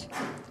 What?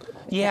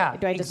 Yeah,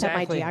 do I just have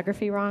my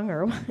geography wrong,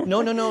 or?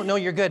 No,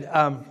 you're good.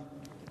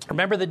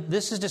 Remember that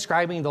this is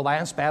describing the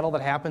last battle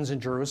that happens in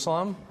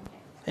Jerusalem.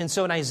 And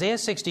so in Isaiah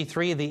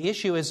 63, the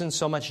issue isn't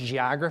so much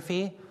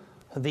geography.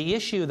 The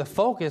issue, the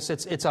focus,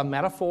 it's a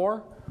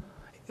metaphor.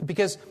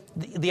 Because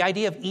the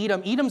idea of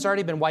Edom's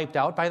already been wiped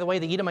out, by the way.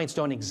 The Edomites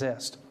don't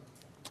exist.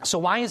 So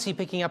why is he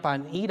picking up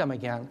on Edom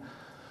again?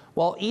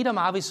 Well, Edom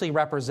obviously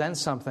represents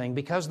something.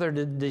 Because they're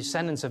the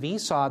descendants of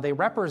Esau, they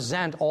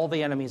represent all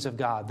the enemies of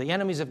God. The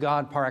enemies of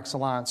God par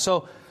excellence.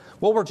 So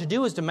what we're to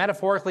do is to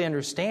metaphorically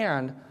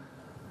understand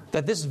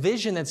that this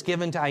vision that's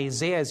given to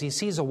Isaiah as he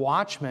sees a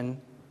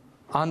watchman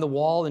on the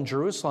wall in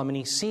Jerusalem, and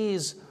he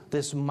sees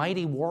this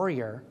mighty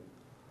warrior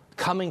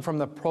coming from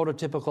the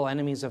prototypical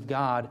enemies of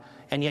God,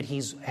 and yet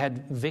he's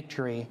had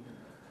victory.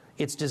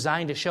 It's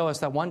designed to show us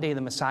that one day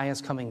the Messiah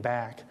is coming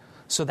back.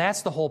 So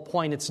that's the whole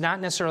point. It's not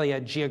necessarily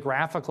a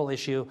geographical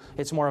issue.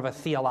 It's more of a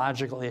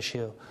theological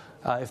issue,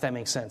 if that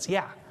makes sense.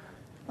 Yeah.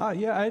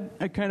 I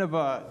kind of,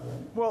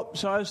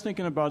 so I was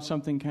thinking about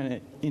something kind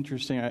of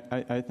interesting,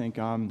 I think.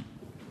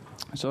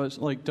 So it's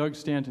like Doug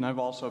Stanton, I've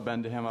also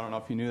been to him. I don't know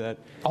if you knew that.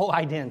 Oh,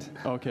 I didn't.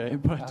 Okay,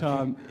 but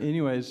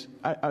anyways,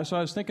 so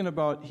I was thinking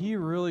about, he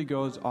really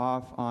goes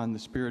off on the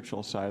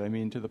spiritual side. I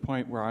mean, to the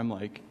point where I'm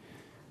like,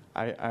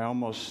 I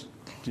almost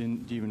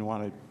didn't even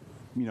want to,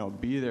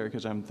 be there,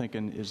 because I'm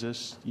thinking, is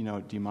this,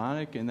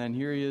 demonic? And then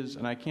here he is,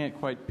 and I can't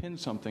quite pin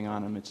something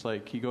on him. It's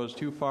like he goes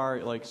too far,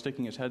 like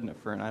sticking his head in a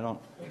fern. I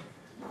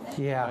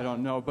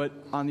don't know. But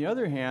on the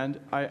other hand,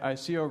 I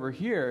see over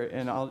here,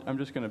 and I'm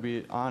just going to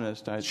be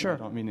honest. I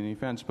don't mean any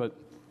offense, but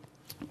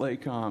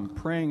like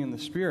praying in the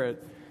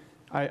Spirit,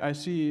 I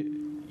see,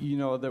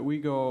 that we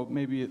go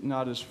maybe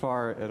not as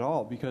far at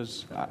all,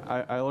 because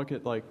I look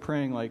at like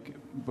praying,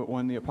 but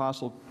when the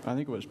apostle, I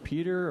think it was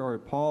Peter or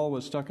Paul,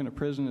 was stuck in a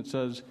prison, it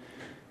says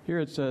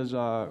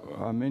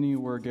many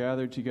were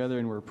gathered together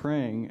and were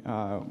praying,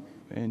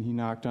 and he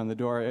knocked on the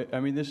door. I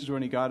mean, this is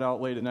when he got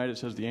out late at night. It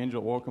says the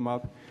angel woke him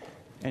up.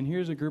 And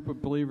here's a group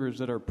of believers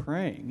that are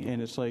praying,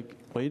 and it's like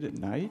late at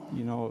night,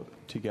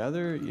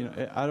 together.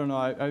 I don't know.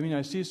 I mean,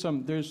 I see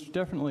there's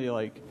definitely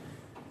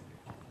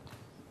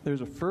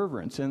there's a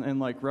fervence. And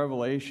like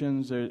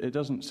Revelations, it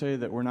doesn't say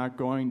that we're not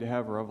going to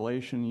have a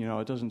revelation.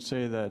 It doesn't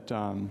say that,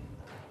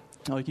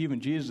 like even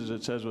Jesus,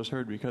 it says, was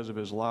heard because of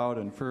his loud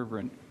and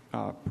fervent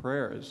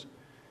prayers.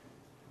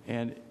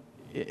 And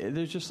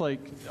there's just like,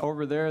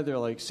 over there, they're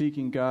like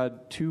seeking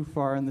God too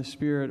far in the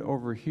Spirit.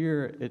 Over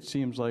here, it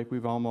seems like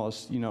we've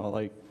almost,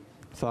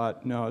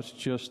 thought, no, it's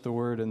just the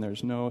Word and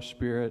there's no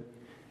Spirit.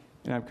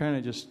 And I'm kind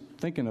of just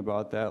thinking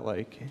about that,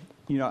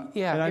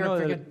 Yeah, and I know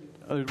that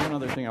there's one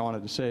other thing I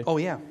wanted to say. Oh,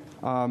 yeah.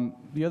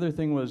 The other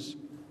thing was,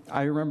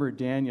 I remember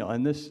Daniel,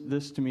 and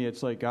this to me,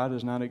 it's like God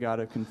is not a God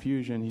of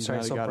confusion. He's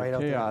not a God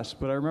of chaos.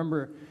 But I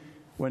remember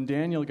when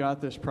Daniel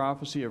got this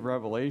prophecy of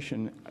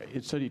Revelation,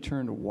 it said he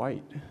turned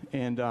white.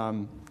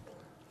 And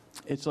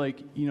it's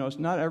like, it's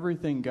not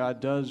everything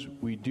God does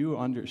we do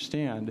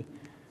understand.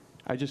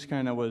 I just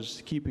kind of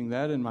was keeping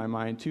that in my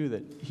mind, too,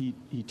 that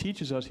he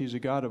teaches us he's a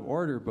God of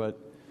order, but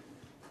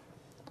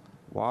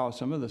wow,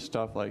 some of the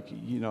stuff,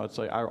 it's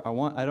like I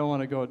don't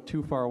want to go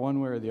too far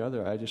one way or the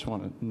other. I just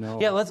want to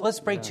know. Yeah, let's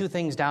break two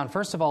things down.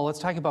 First of all, let's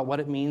talk about what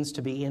it means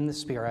to be in the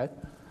Spirit.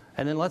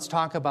 And then let's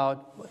talk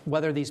about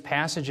whether these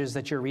passages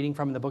that you're reading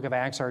from in the book of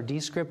Acts are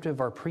descriptive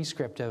or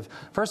prescriptive.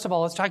 First of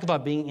all, let's talk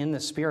about being in the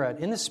Spirit.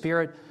 In the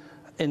Spirit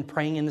and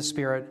praying in the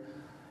Spirit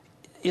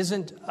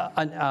isn't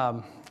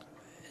an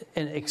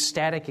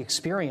ecstatic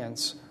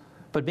experience,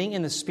 but being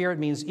in the Spirit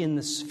means in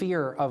the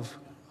sphere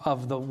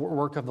of the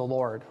work of the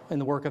Lord, in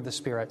the work of the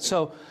Spirit.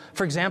 So,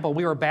 for example,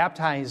 we were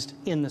baptized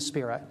in the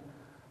Spirit.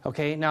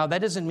 Okay, now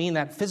that doesn't mean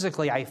that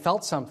physically I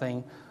felt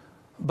something,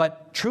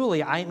 but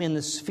truly, I'm in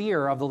the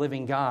sphere of the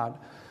living God.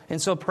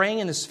 And so praying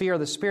in the sphere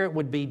of the Spirit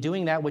would be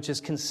doing that which is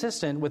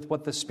consistent with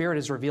what the Spirit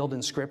has revealed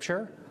in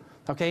Scripture.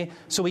 Okay?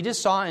 So we just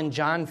saw in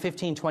John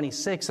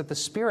 15:26 that the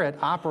Spirit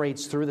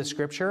operates through the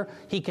Scripture.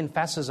 He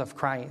confesses of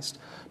Christ.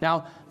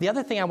 Now, the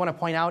other thing I want to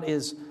point out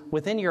is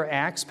within your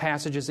Acts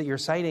passages that you're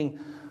citing,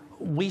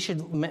 we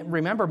should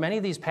remember many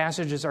of these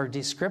passages are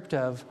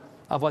descriptive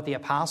of what the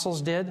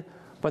apostles did,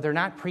 but they're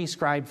not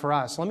prescribed for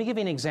us. Let me give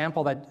you an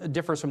example that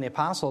differs from the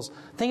apostles.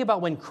 Think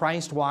about when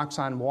Christ walks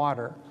on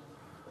water.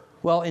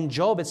 Well, in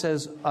Job, it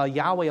says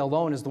Yahweh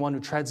alone is the one who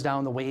treads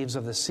down the waves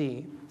of the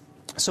sea.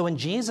 So when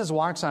Jesus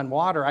walks on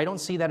water, I don't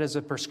see that as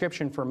a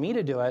prescription for me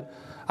to do it.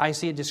 I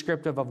see it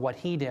descriptive of what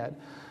he did.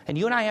 And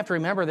you and I have to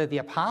remember that the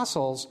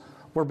apostles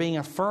were being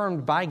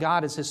affirmed by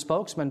God as his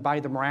spokesman by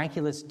the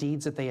miraculous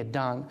deeds that they had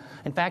done.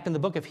 In fact, in the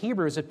book of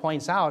Hebrews, it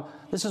points out,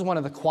 this is one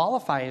of the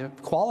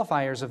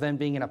qualifiers of them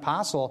being an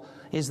apostle,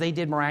 is they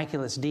did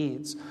miraculous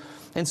deeds.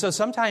 And so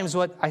sometimes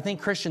what I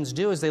think Christians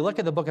do is they look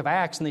at the book of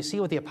Acts and they see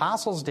what the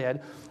apostles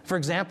did. For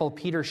example,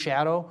 Peter's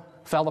shadow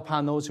fell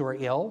upon those who were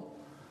ill.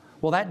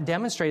 Well, that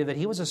demonstrated that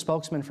he was a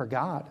spokesman for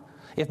God.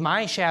 If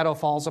my shadow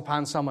falls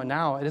upon someone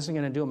now, it isn't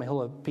going to do him a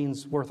hill of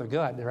beans worth of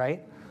good,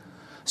 right?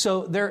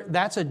 So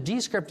that's a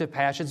descriptive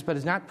passage, but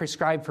it's not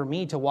prescribed for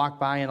me to walk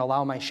by and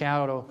allow my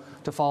shadow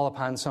to fall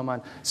upon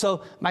someone.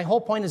 So my whole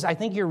point is I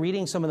think you're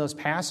reading some of those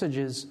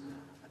passages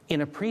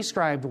in a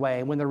prescribed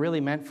way when they're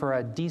really meant for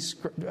a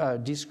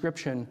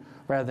description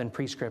rather than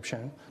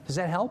prescription. Does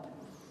that help?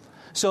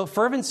 So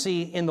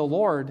fervency in the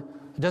Lord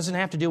doesn't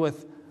have to do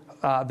with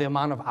the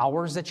amount of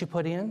hours that you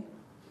put in.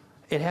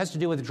 It has to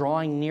do with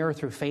drawing near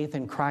through faith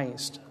in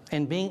Christ.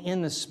 And being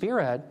in the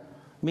Spirit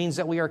means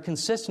that we are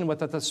consistent with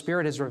what the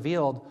Spirit has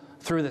revealed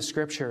through the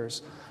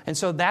Scriptures. And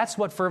so that's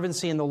what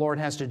fervency in the Lord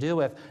has to do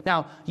with.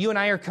 Now, you and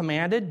I are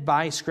commanded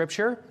by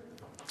Scripture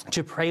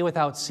to pray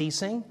without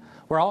ceasing.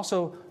 We're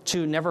also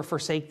to never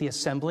forsake the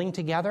assembling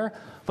together.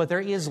 But there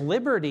is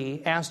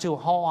liberty as to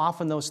how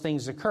often those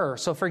things occur.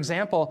 So, for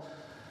example,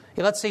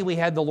 let's say we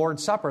had the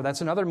Lord's Supper.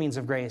 That's another means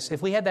of grace.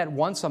 If we had that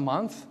once a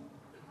month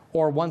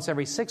or once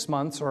every 6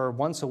 months or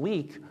once a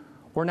week,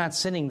 we're not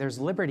sinning. There's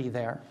liberty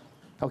there.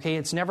 Okay,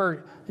 it's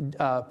never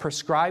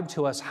prescribed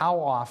to us how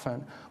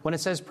often. When it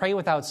says pray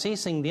without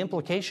ceasing, the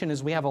implication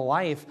is we have a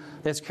life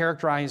that's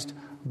characterized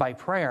by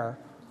prayer.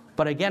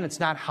 But again, it's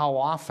not how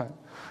often.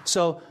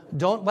 So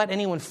don't let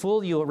anyone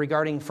fool you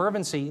regarding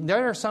fervency.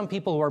 There are some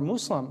people who are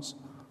Muslims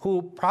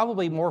who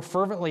probably more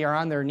fervently are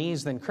on their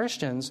knees than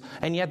Christians,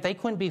 and yet they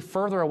couldn't be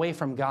further away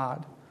from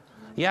God.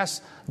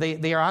 Yes,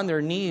 they are on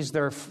their knees.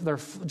 They're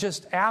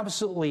just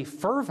absolutely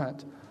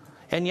fervent,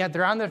 and yet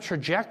they're on the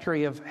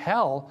trajectory of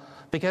hell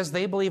because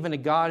they believe in a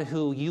God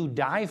who you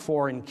die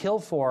for and kill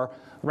for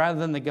rather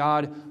than the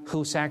God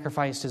who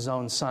sacrificed his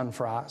own son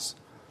for us.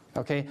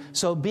 Okay?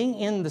 So being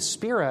in the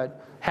Spirit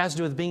has to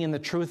do with being in the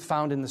truth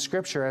found in the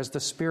Scripture as the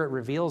Spirit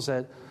reveals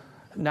it,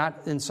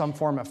 not in some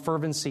form of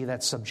fervency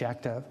that's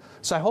subjective.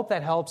 So I hope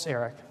that helps,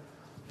 Eric.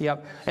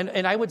 Yep.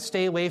 And I would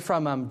stay away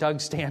from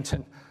Doug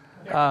Stanton.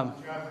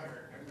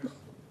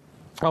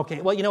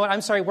 Okay. Well, you know what?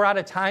 I'm sorry. We're out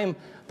of time.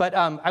 But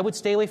I would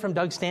stay away from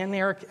Doug Stanton,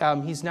 Eric.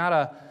 He's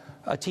not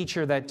a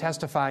teacher that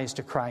testifies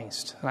to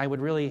Christ. And I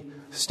would really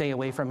stay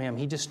away from him.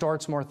 He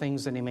distorts more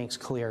things than he makes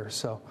clear.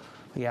 So,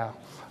 yeah.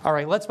 All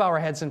right. Let's bow our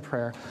heads in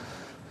prayer.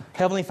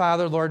 Heavenly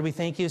Father, Lord, we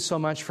thank you so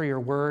much for your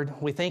word.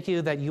 We thank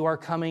you that you are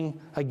coming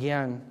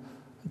again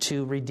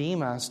to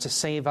redeem us, to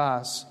save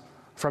us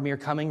from your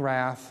coming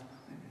wrath.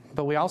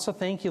 But we also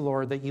thank you,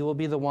 Lord, that you will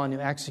be the one who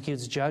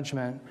executes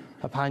judgment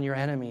upon your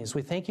enemies.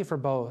 We thank you for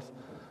both.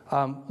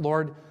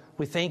 Lord,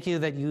 we thank you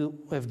that you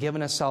have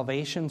given us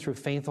salvation through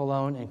faith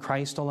alone in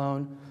Christ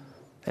alone,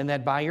 and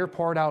that by your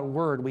poured out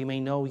word we may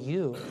know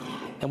you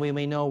and we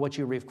may know what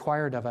you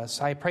required of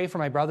us. I pray for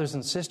my brothers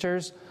and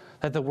sisters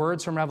that the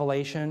words from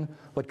Revelation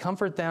would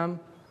comfort them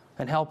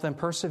and help them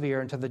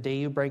persevere until the day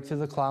you break through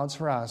the clouds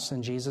for us.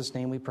 In Jesus'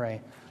 name we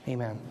pray.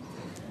 Amen.